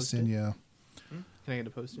get a message to Post-it? Cinia. Can I get a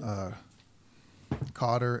post-it?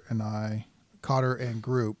 Cotter and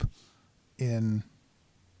group in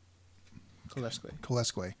Kolesque.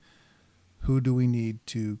 Kolesque. Who do we need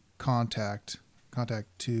to contact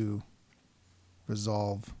to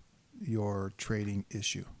resolve your trading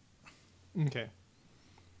issue? Okay.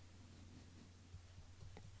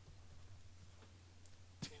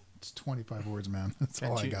 It's 25 words, man. That's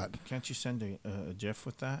all I got. Can't you send a GIF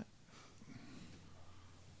with that?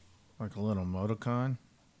 Like a little emoticon?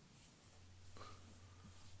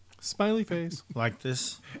 Smiley face. Like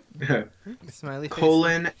this? Smiley face.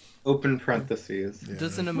 Colon, open parentheses. Yeah,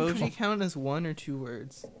 Does an emoji count as 1 or 2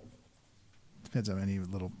 words? depends on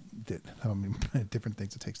how many different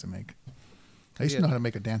things it takes to make. I used to know how to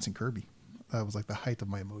make a dancing Kirby. That was like the height of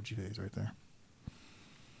my emoji phase right there.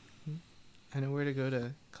 I know where to go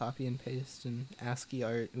to copy and paste an ASCII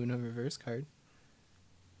art Uno reverse card.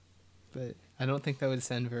 But I don't think that would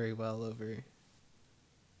send very well over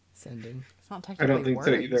sending. It's not I technically don't think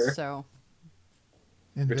so words, either. so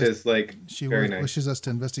Which is like She very nice. wishes us to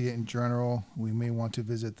investigate in general. We may want to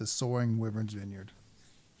visit the Soaring Wyverns Vineyard.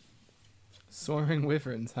 Soaring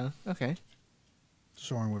Wyverns, huh? Okay.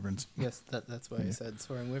 Soaring Wyverns. Yes, that's why I Yeah. said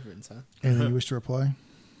Soaring Wyverns, huh? Anything you wish to reply?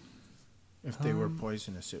 If they were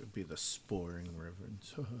poisonous, it would be the sporing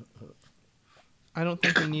reverends. I don't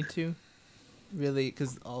think we need to, really,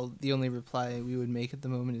 because the only reply we would make at the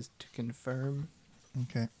moment is to confirm.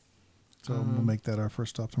 Okay. So we'll make that our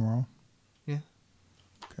first stop tomorrow. Yeah.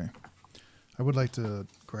 Okay. I would like to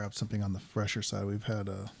grab something on the fresher side. We've had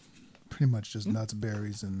pretty much just nuts,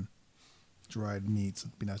 berries, and dried meats.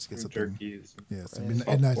 It'd be nice to get Some something. jerkies. Yes, it'd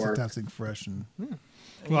Fresh. be nice to Pork. have something fresh.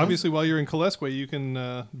 Well, obviously, while you're in Kolesque, you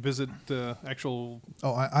can visit the actual.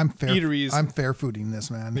 I'm fair. Eateries. I'm fair fooding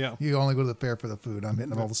this, man. Yeah. You only go to the fair for the food. I'm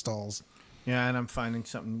hitting up all the stalls. Yeah, and I'm finding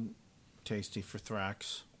something tasty for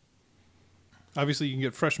Thrax. Obviously, you can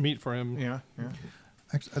get fresh meat for him. Yeah.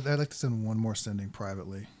 Actually, I'd like to send one more sending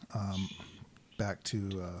privately, back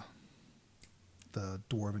to the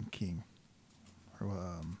Dwarven King. Or,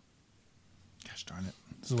 gosh darn it!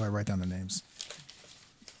 This is why I write down the names.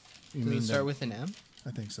 You Does it start the- with an M?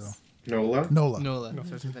 I think so. Nola? Nola. Nola.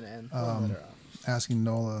 Starts with an N. One letter off. Asking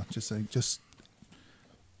Nola, just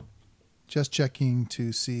checking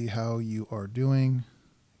to see how you are doing.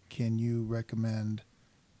 Can you recommend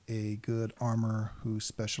a good armor who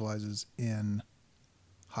specializes in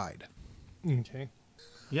hide? Okay.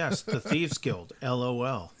 Yes, the Thieves Guild.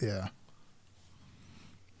 LOL. Yeah.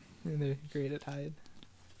 And they're great at hide.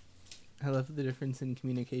 I love the difference in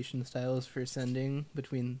communication styles for sending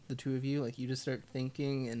between the two of you. Like, you just start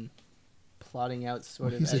thinking and plotting out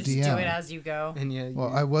sort Well, of he's a as just DM. do it as you go. and yeah,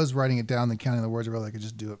 Well, I was writing it down and counting the words. I really could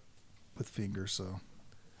just do it with fingers. So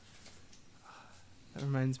That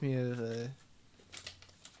reminds me of a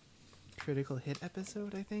Critical Hit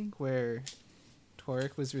episode, I think, where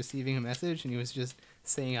Torek was receiving a message and he was just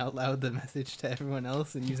saying out loud the message to everyone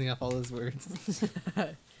else and using up all his words.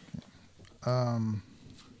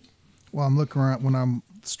 Well, I'm looking around when I'm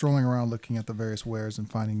strolling around, looking at the various wares and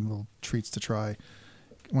finding little treats to try.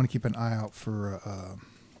 I want to keep an eye out for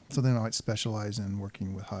something that might specialize in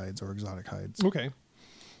working with hides or exotic hides. Okay.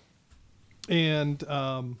 And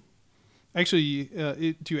actually,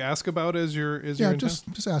 do you ask about as you're Yeah, in town?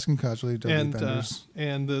 just asking casually to the vendors.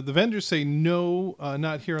 And the vendors say no,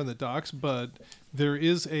 not here on the docks, but there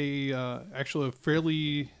is actually a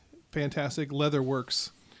fairly fantastic leather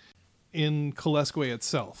works in Kalesque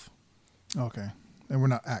itself. Okay, and we're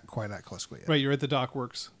not quite at Kalesque yet. Right, you're at the dock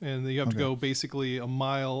works, and you have to Okay. go basically a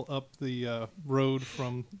mile up the road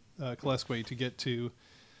from Kalesque to get to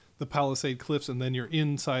the Palisade Cliffs, and then you're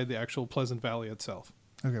inside the actual Pleasant Valley itself.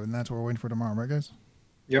 Okay, and that's what we're waiting for tomorrow, right, guys?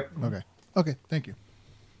 Yep. Okay, thank you.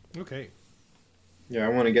 Okay. Yeah, I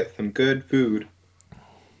want to get some good food.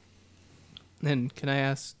 And can I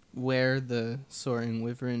ask where the Soaring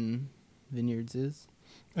Wyvern Vineyards is?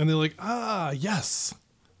 And they're like, yes.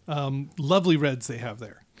 Lovely reds they have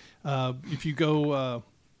there. If you go,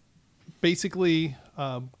 basically,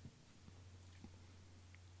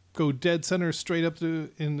 go dead center straight up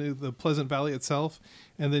in the Pleasant Valley itself,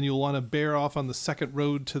 and then you'll want to bear off on the second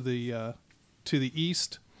road to the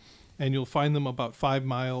east, and you'll find them about 5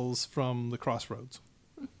 miles from the crossroads.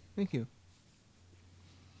 Thank you.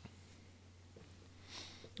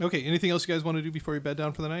 Okay, anything else you guys want to do before you bed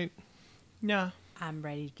down for the night? Yeah. I'm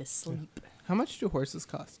ready to sleep. How much do horses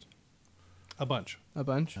cost? A bunch. A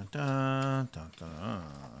bunch? Dun, dun, dun, dun.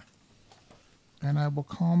 And I will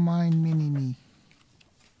call mine Mini-Me.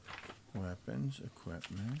 Weapons,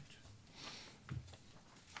 equipment.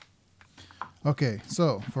 Okay,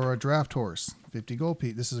 so for a draft horse, 50 gold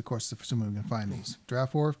pieces. This is, of course, assuming we can find these.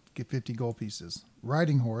 Draft horse, get 50 gold pieces.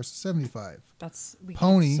 Riding horse, 75. We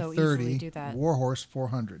Pony, could so 30. easily do that. War horse,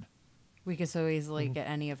 400. We could so easily get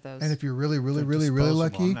any of those. And if you're really, really, They're really, really disposable.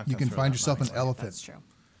 I'm lucky, not you gonna can throw find that yourself an money away. elephant. That's true.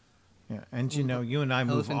 Yeah, and you know, you and I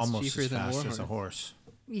move Elephant's almost cheaper as than fast as a warhorse. horse.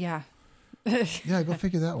 Yeah. Yeah, go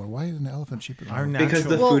figure that one. Why is an elephant cheaper than Our a horse? Because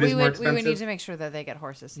natural, the Well, food is we more would expensive. need to make sure that they get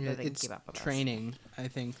horses so Yeah, that they can it's keep up with us. training, I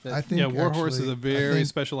think. That I think Yeah, Warhorse is actually- a very I think-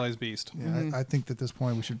 specialized beast. Yeah, I think at this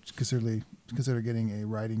point we should consider getting a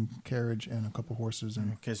riding carriage and a couple horses.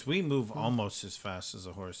 And because we move almost as fast as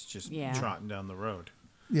a horse, just Yeah. trotting down the road.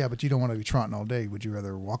 yeah, but you don't want to be trotting all day. Would you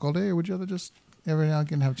rather walk all day, or would you rather just every now and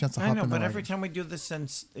again have a chance to I hop know, in the but every wagon? time we do this, then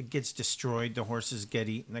it gets destroyed. The horses get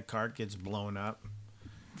eaten. The cart gets blown up.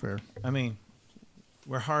 Fair. I mean,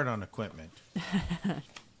 we're hard on equipment.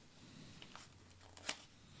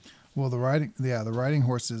 Well, the riding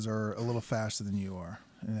horses are a little faster than you are,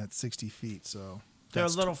 and at 60 feet, so They're a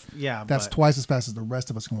that's little, yeah. that's but, twice as fast as the rest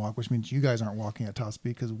of us can walk, which means you guys aren't walking at top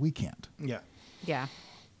speed because we can't. yeah. Yeah.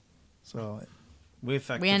 So We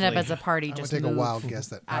effectively. We end up as a party I would just take a move wild guess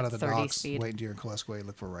that out at of the 30 docks, speed. wait until you're in Kalesque,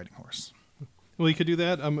 look for a riding horse. Well, you could do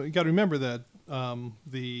that. You got to remember that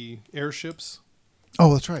the airships,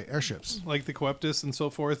 Oh, that's right, airships. like the Coeptus and so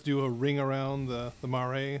forth, do a ring around the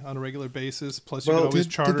Mare on a regular basis. Plus, you Well, can always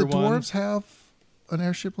Did charter the one. dwarves have an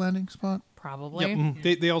airship landing spot? Probably.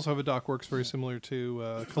 Yep, they also have a dock works very similar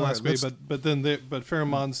to Kalesque, let's- but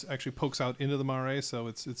Pheromones actually pokes out into the Mare, so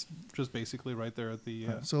it's just basically right there at the.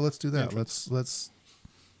 So let's do that. entrance. Let's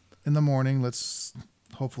in the morning.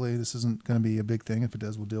 Hopefully this isn't going to be a big thing. If it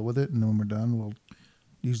does, we'll deal with it, and then when we're done, we'll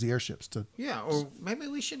use the airships to. Yeah, or maybe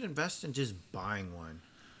we should invest in just buying one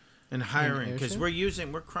and hiring because airship?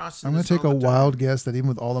 we're crossing. I'm going this to take all a the time. wild guess that even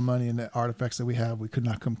with all the money and the artifacts that we have, we could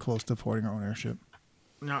not come close to affording our own airship.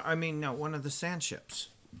 No, I mean no, one of the sand ships.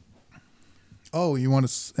 Oh, you want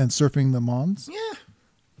to and surfing the Mons? Yeah.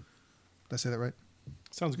 Did I say that right?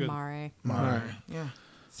 Sounds good. Mare. Mare. Yeah.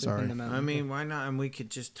 Sorry. I mean, why not? And we could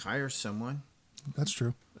just hire someone. That's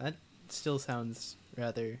true. that still sounds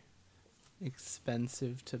rather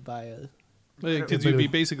expensive to buy a. Because you'd be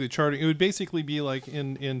basically chartering. It would basically be like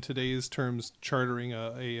in today's terms, chartering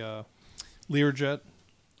a Learjet.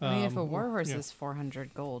 I mean, if a warhorse yeah. is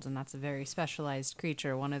 400 gold and that's a very specialized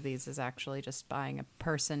creature, one of these is actually just buying a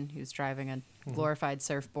person who's driving a glorified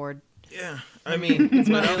surfboard. Yeah. I mean, It's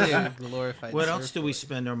not really a glorified. what else do we surfboard.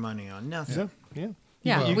 spend our money on? Nothing. Yeah.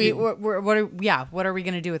 Yeah, Well- what are we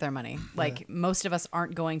going to do with our money? Like most of us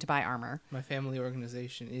aren't going to buy armor. My family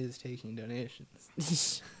organization is taking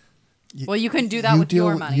donations. Well, you can do that with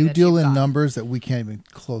your money. You that deal you've in got. numbers that we can't even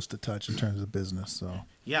close to touch in terms of business. So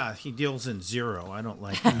Yeah, he deals in zero. I don't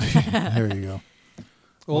like that. there you go.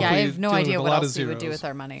 Yeah, I Hopefully have no dealing idea with a what lot of else we would do zeros. with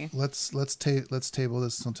our money. Let's table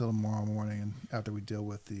this until tomorrow morning, and after we deal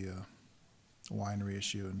with the winery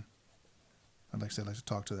issue, and I'd like to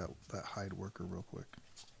talk to that Hyde worker real quick.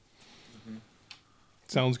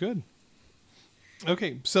 Sounds good.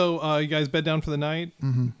 Okay, so you guys bed down for the night.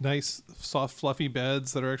 Mm-hmm. Nice, soft, fluffy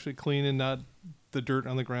beds that are actually clean and not the dirt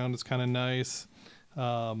on the ground. It's kind of nice.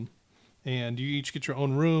 And you each get your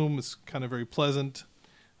own room. It's kind of very pleasant.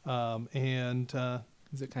 And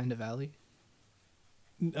Is it kind of valley?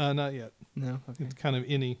 not yet. No. Okay. It's kind of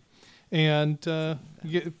inny. And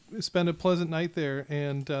you spend a pleasant night there.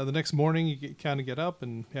 And the next morning, you kind of get up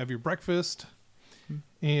and have your breakfast.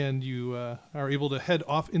 And you are able to head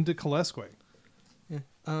off into Kalesque. Yeah.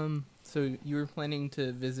 So you were planning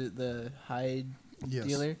to visit the Hyde Yes.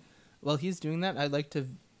 dealer? While he's doing that, I'd like to.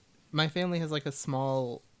 My family has like a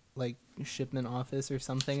small like shipment office or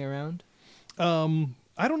something around.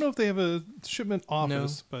 I don't know if they have a shipment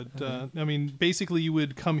office, but I mean, basically, you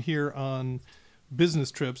would come here on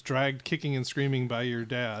business trips, dragged kicking and screaming by your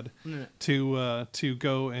dad, to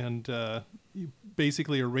go and you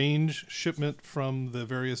basically arrange shipment from the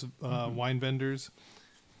various wine vendors.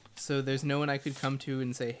 So there's no one I could come to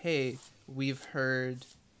and say, "Hey, we've heard.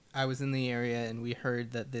 I was in the area and we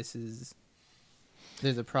heard that there's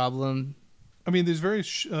a problem." I mean, there's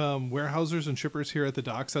various warehousers and shippers here at the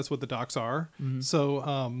docks. That's what the docks are. Mhm.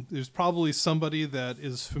 So there's probably somebody that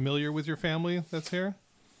is familiar with your family that's here.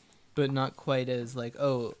 But not quite as like,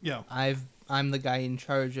 oh, Yeah. I'm the guy in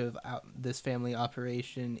charge of this family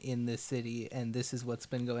operation in this city, and this is what's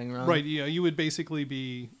been going wrong. Right. Yeah. You would basically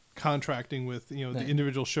be contracting with, the Right.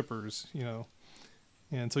 individual shippers,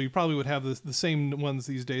 and so you probably would have the same ones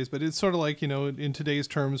these days, but it's sort of like, in today's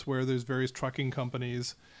terms where there's various trucking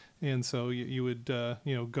companies. And so you would,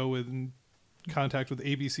 go with and contact with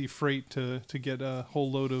ABC Freight to get a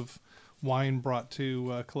whole load of wine brought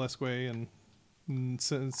to Kalesque and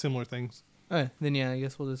similar things. All right, then yeah, I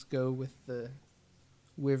guess we'll just go with the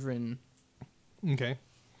Wyvern. Okay.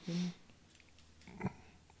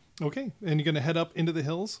 Okay. And you're going to head up into the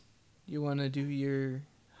hills? You want to do your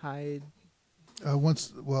Hyde?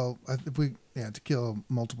 To kill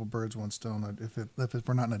multiple birds, one stone. If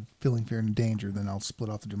we're not feeling fear and danger, then I'll split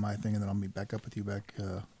off to do my thing, and then I'll meet back up with you back.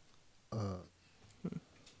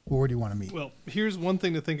 Where do you want to meet? Well, here's one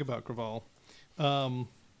thing to think about, Graval.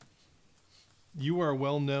 You are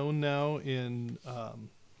well known now in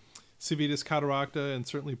Civitas Cataracta and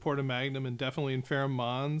certainly Porta Magnum and definitely in Ferrum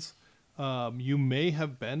Mons. You may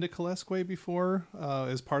have been to Kalesque before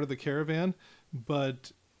as part of the caravan,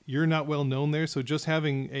 but you're not well known there. So just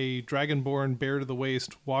having a dragonborn bare to the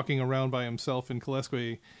waist walking around by himself in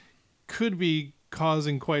Kalesque could be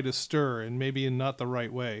causing quite a stir, and maybe in not the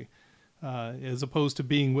right way, as opposed to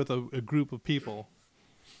being with a group of people.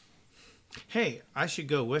 Hey, I should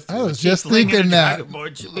go with you. I was A just tiefling and thinking a that.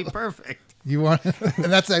 dragonborn should be perfect. You want? And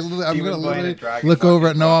that's I'm He going to was going to literally Dragon look over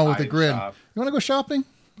at Bucket Noah to with a Hyde grin. shop. You want to go shopping?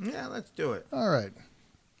 Yeah, let's do it. All right.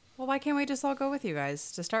 Well, why can't we just all go with you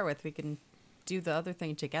guys to start with? We can do the other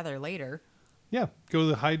thing together later. Yeah, go to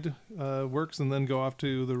the Hyde Works and then go off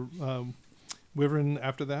to the Wyvern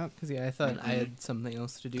after that. Because I thought I had something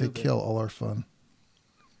else to do. They but- kill all our fun.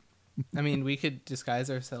 I mean, we could disguise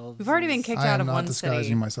ourselves. We've already been as- kicked I out am of not one disguising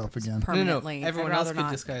city myself again. permanently. Everyone I'd else rather could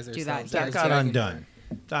not disguise do that ourselves. here. That got Dragon undone.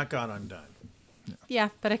 That got undone. Yeah,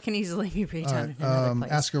 but it can easily be All redone right. in another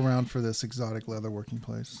place. Ask around for this exotic leather working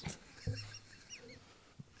place.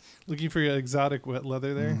 Looking for your exotic wet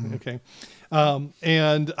leather there? Mhm. Okay.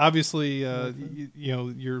 And obviously,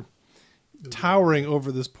 you're towering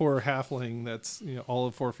over this poor halfling that's all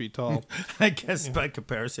of 4 feet tall. I guess by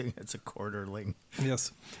comparison, it's a quarterling.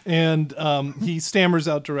 Yes. And he stammers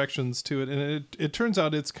out directions to it, and it turns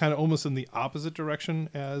out it's kind of almost in the opposite direction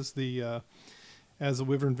as the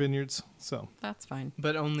Wyvern Vineyards. So That's fine.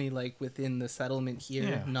 But only like within the settlement here,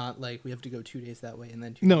 Yeah. not like we have to go 2 days that way and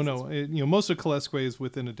then 2 no, days no. this way. Most of Kalesque is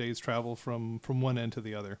within a day's travel from one end to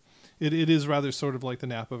the other. It is rather sort of like the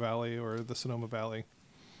Napa Valley or the Sonoma Valley.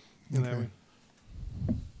 In that Okay.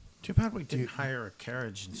 way. Too bad we didn't hire a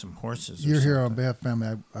carriage and some horses. You're or here on something. behalf of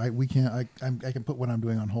family. We can't. I can put what I'm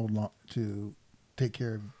doing on hold to take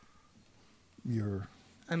care of your.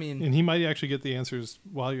 I mean, And he might actually get the answers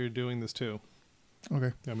while you're doing this too.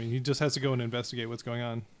 Okay. I mean, he just has to go and investigate what's going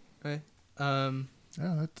on. okay. Yeah,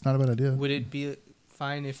 that's not a bad idea. Would it be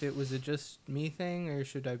fine if it was a just me thing, or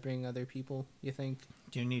should I bring other people, you think?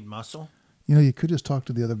 Do you need muscle? You could just talk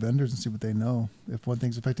to the other vendors and see what they know. If one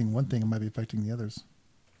thing's affecting one thing, it might be affecting the others.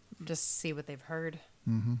 Just see what they've heard.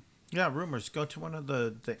 Mm-hmm. Yeah, rumors. Go to one of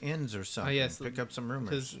the inns or something. yes, Pick up some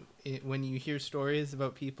rumors. Because when you hear stories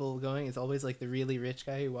about people going, it's always like the really rich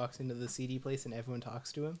guy who walks into the seedy place and everyone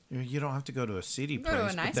talks to him. You don't have to go to a seedy Go place. to a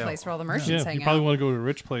but nice they'll- place where all the merchants Yeah, hang you probably out. want to go to a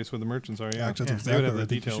rich place where the merchants are. Yeah, Actually, that's they would exactly have where I the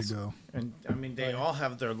think you details. should go. And I mean, they all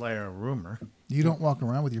have their layer of rumor. You don't walk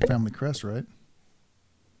around with your family crest, right?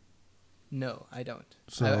 No, I don't.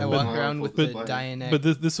 So- I walk around with But- the Dianec. But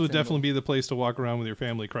this would symbol. definitely be the place to walk around with your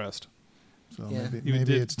family crest. So Yeah. maybe, You maybe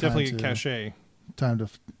did it's time definitely to, a cachet. time to,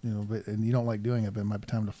 but, and you don't like doing it, but it might be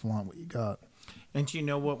time to flaunt what you got. And you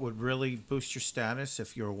know what would really boost your status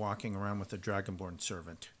if you were walking around with a dragonborn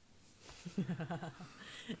servant?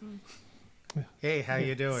 Hey, how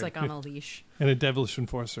you doing? It's like on a leash. And a devilish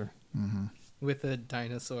enforcer with a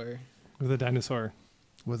dinosaur. with a dinosaur.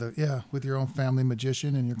 With your own family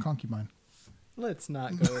magician and your concubine. Let's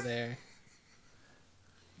not go there.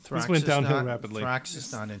 This went is downhill not- rapidly. Thrax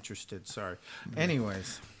is not interested. Sorry.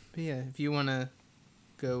 Anyways, But yeah, if you want to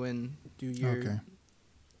go and do your Okay.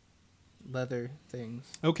 leather things.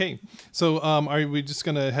 Okay, so are we just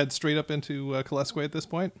going to head straight up into Kalesque at this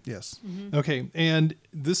point? Yes. Okay, and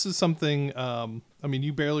this is something, I mean,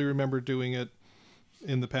 you barely remember doing it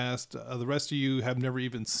in the past. The rest of you have never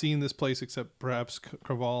even seen this place except perhaps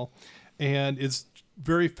Craval. And it's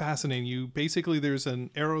very fascinating. There's an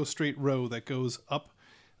arrow straight row that goes up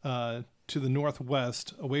to the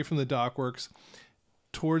northwest, away from the dockworks,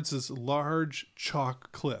 towards this large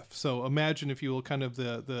chalk cliff. So imagine, if you will, kind of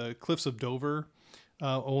the cliffs of Dover,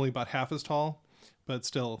 only about half as tall, but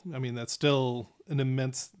still, I mean, that's still an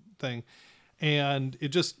immense thing. And it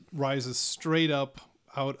just rises straight up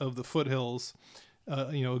out of the foothills,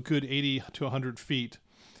 a good 80 to 100 feet.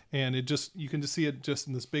 And you can just see it just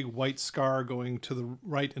in this big white scar going to the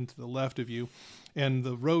right and to the left of you. And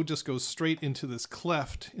the road just goes straight into this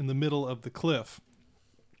cleft in the middle of the cliff.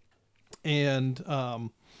 And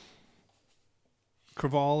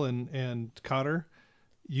Craval and Cotter,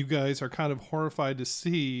 you guys are kind of horrified to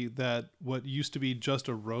see that what used to be just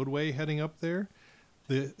a roadway heading up there,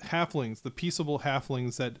 the halflings, the peaceable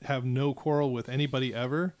halflings that have no quarrel with anybody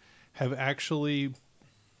ever, have actually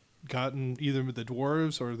gotten either the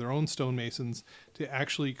dwarves or their own stonemasons to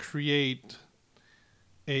actually create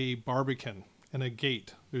a barbican and a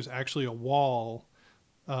gate. There's actually a wall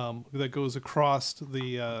that goes across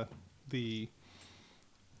the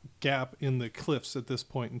gap in the cliffs at this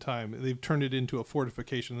point in time. They've turned it into a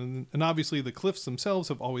fortification, and obviously the cliffs themselves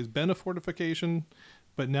have always been a fortification,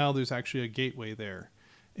 but now there's actually a gateway there,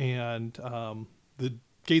 and the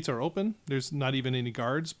gates are open. There's not even any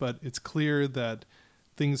guards, but it's clear that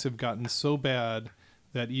things have gotten so bad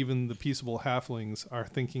that even the peaceable halflings are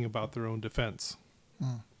thinking about their own defense.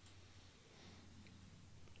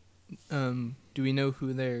 Do we know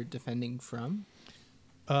who they're defending from?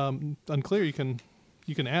 Unclear. You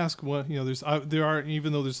can ask what there are,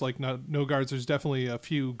 even though there's like no guards, there's definitely a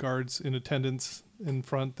few guards in attendance in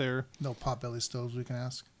front there. No potbelly stoves we can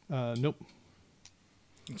ask. Nope.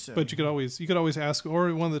 so- But you could always ask,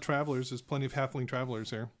 or one of the travelers. There's plenty of halfling travelers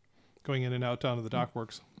there, going in and out down to the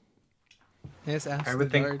dockworks. I just asked I would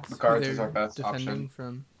the think guards, the guards who is they're our best defending option.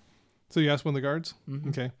 from. So you ask one of the guards. Mhm.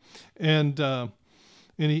 Okay, and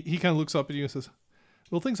he kind of looks up at you and says,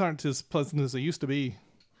 "Well, things aren't as pleasant as they used to be.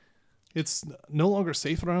 It's no longer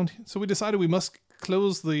safe around, so we decided we must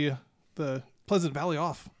close the Pleasant Valley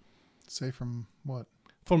off Say from what?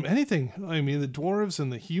 from anything. I mean, the dwarves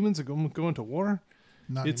and the humans are going to war.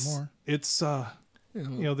 Not anymore. It's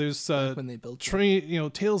there's when they built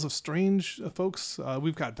tales of strange folks.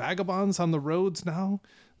 We've got vagabonds on the roads now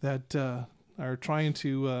that are trying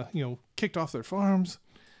to kicked off their farms.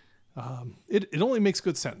 It only makes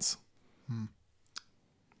good sense.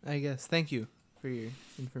 I guess. Thank you for your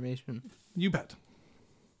information. You bet.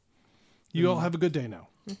 You all have a good day now.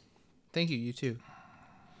 Thank you. You too.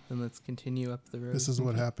 Then let's continue up the road. This is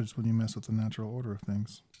what happens when you mess with the natural order of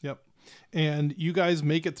things. Yep. And you guys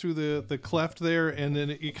make it through the cleft there, and then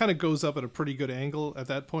it kind of goes up at a pretty good angle at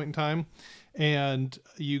that point in time. And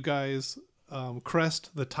you guys crest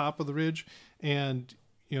the top of the ridge, and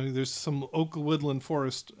there's some oak woodland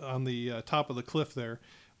forest on the top of the cliff there,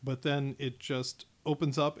 but then it just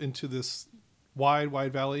opens up into this wide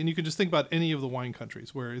valley. And you can just think about any of the wine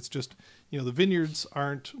countries where it's just, the vineyards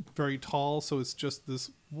aren't very tall, so it's just this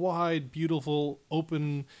wide, beautiful,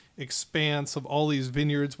 open expanse of all these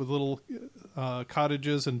vineyards with little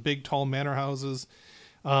cottages and big, tall manor houses,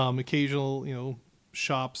 occasional,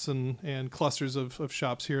 shops and clusters of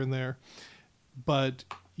shops here and there. But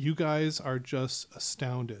you guys are just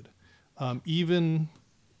astounded. Even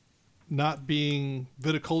not being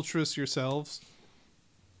viticulturists yourselves,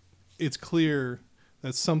 it's clear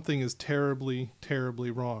that something is terribly,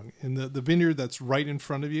 terribly wrong. In the vineyard that's right in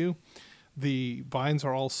front of you, the vines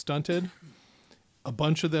are all stunted. A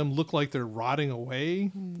bunch of them look like they're rotting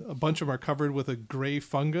away. A bunch of them are covered with a gray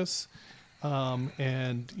fungus.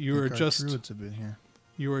 And you are just druids have been here.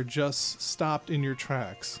 You are just stopped in your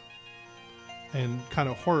tracks and kind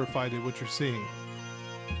of horrified at what you're seeing.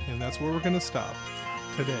 And that's where we're going to stop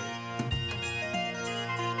today.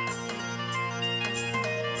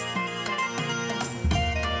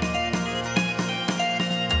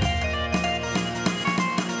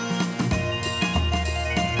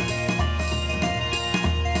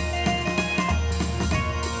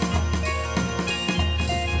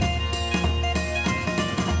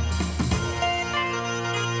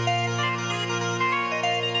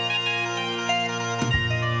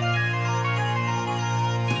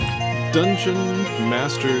 Dungeon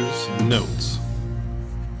Master's Notes.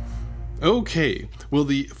 Okay, well,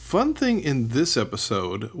 the fun thing in this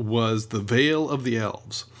episode was the Vale of the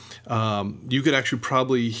Elves. You could actually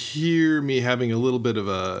probably hear me having a little bit of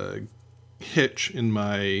a hitch in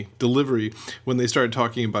my delivery when they started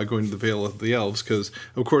talking about going to the Vale of the Elves, because,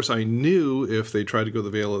 of course, I knew if they tried to go to the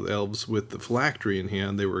Vale of the Elves with the phylactery in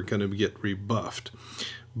hand, they were going to get rebuffed.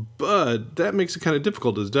 But that makes it kind of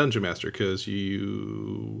difficult as Dungeon Master, because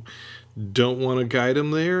you don't want to guide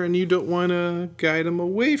them there, and you don't want to guide them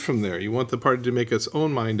away from there. You want the party to make its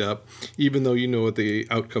own mind up, even though you know what the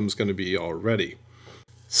outcome's going to be already.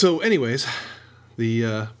 So anyways,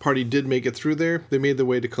 the party did make it through there. They made their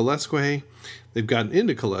way to Kalesque. They've gotten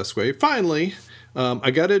into Kalesque. Finally, I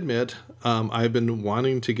got to admit, I've been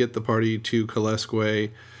wanting to get the party to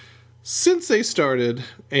Kalesque since they started,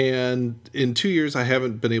 and in 2 years I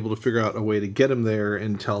haven't been able to figure out a way to get them there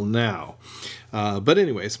until now. But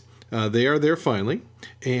anyways, they are there finally,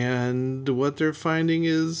 and what they're finding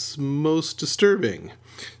is most disturbing.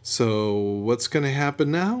 So what's going to happen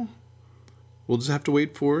now? We'll just have to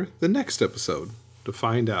wait for the next episode to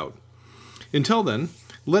find out. Until then,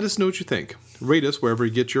 let us know what you think. Rate us wherever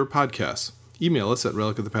you get your podcasts. Email us at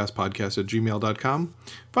relicofthepastpodcast@gmail.com.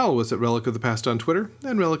 Follow us at Relic of the Past on Twitter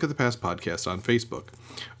and Relic of the Past Podcast on Facebook.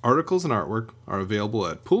 Articles and artwork are available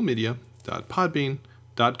at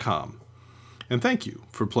poolmedia.podbean.com. And thank you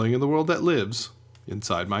for playing in the world that lives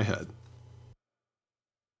inside my head.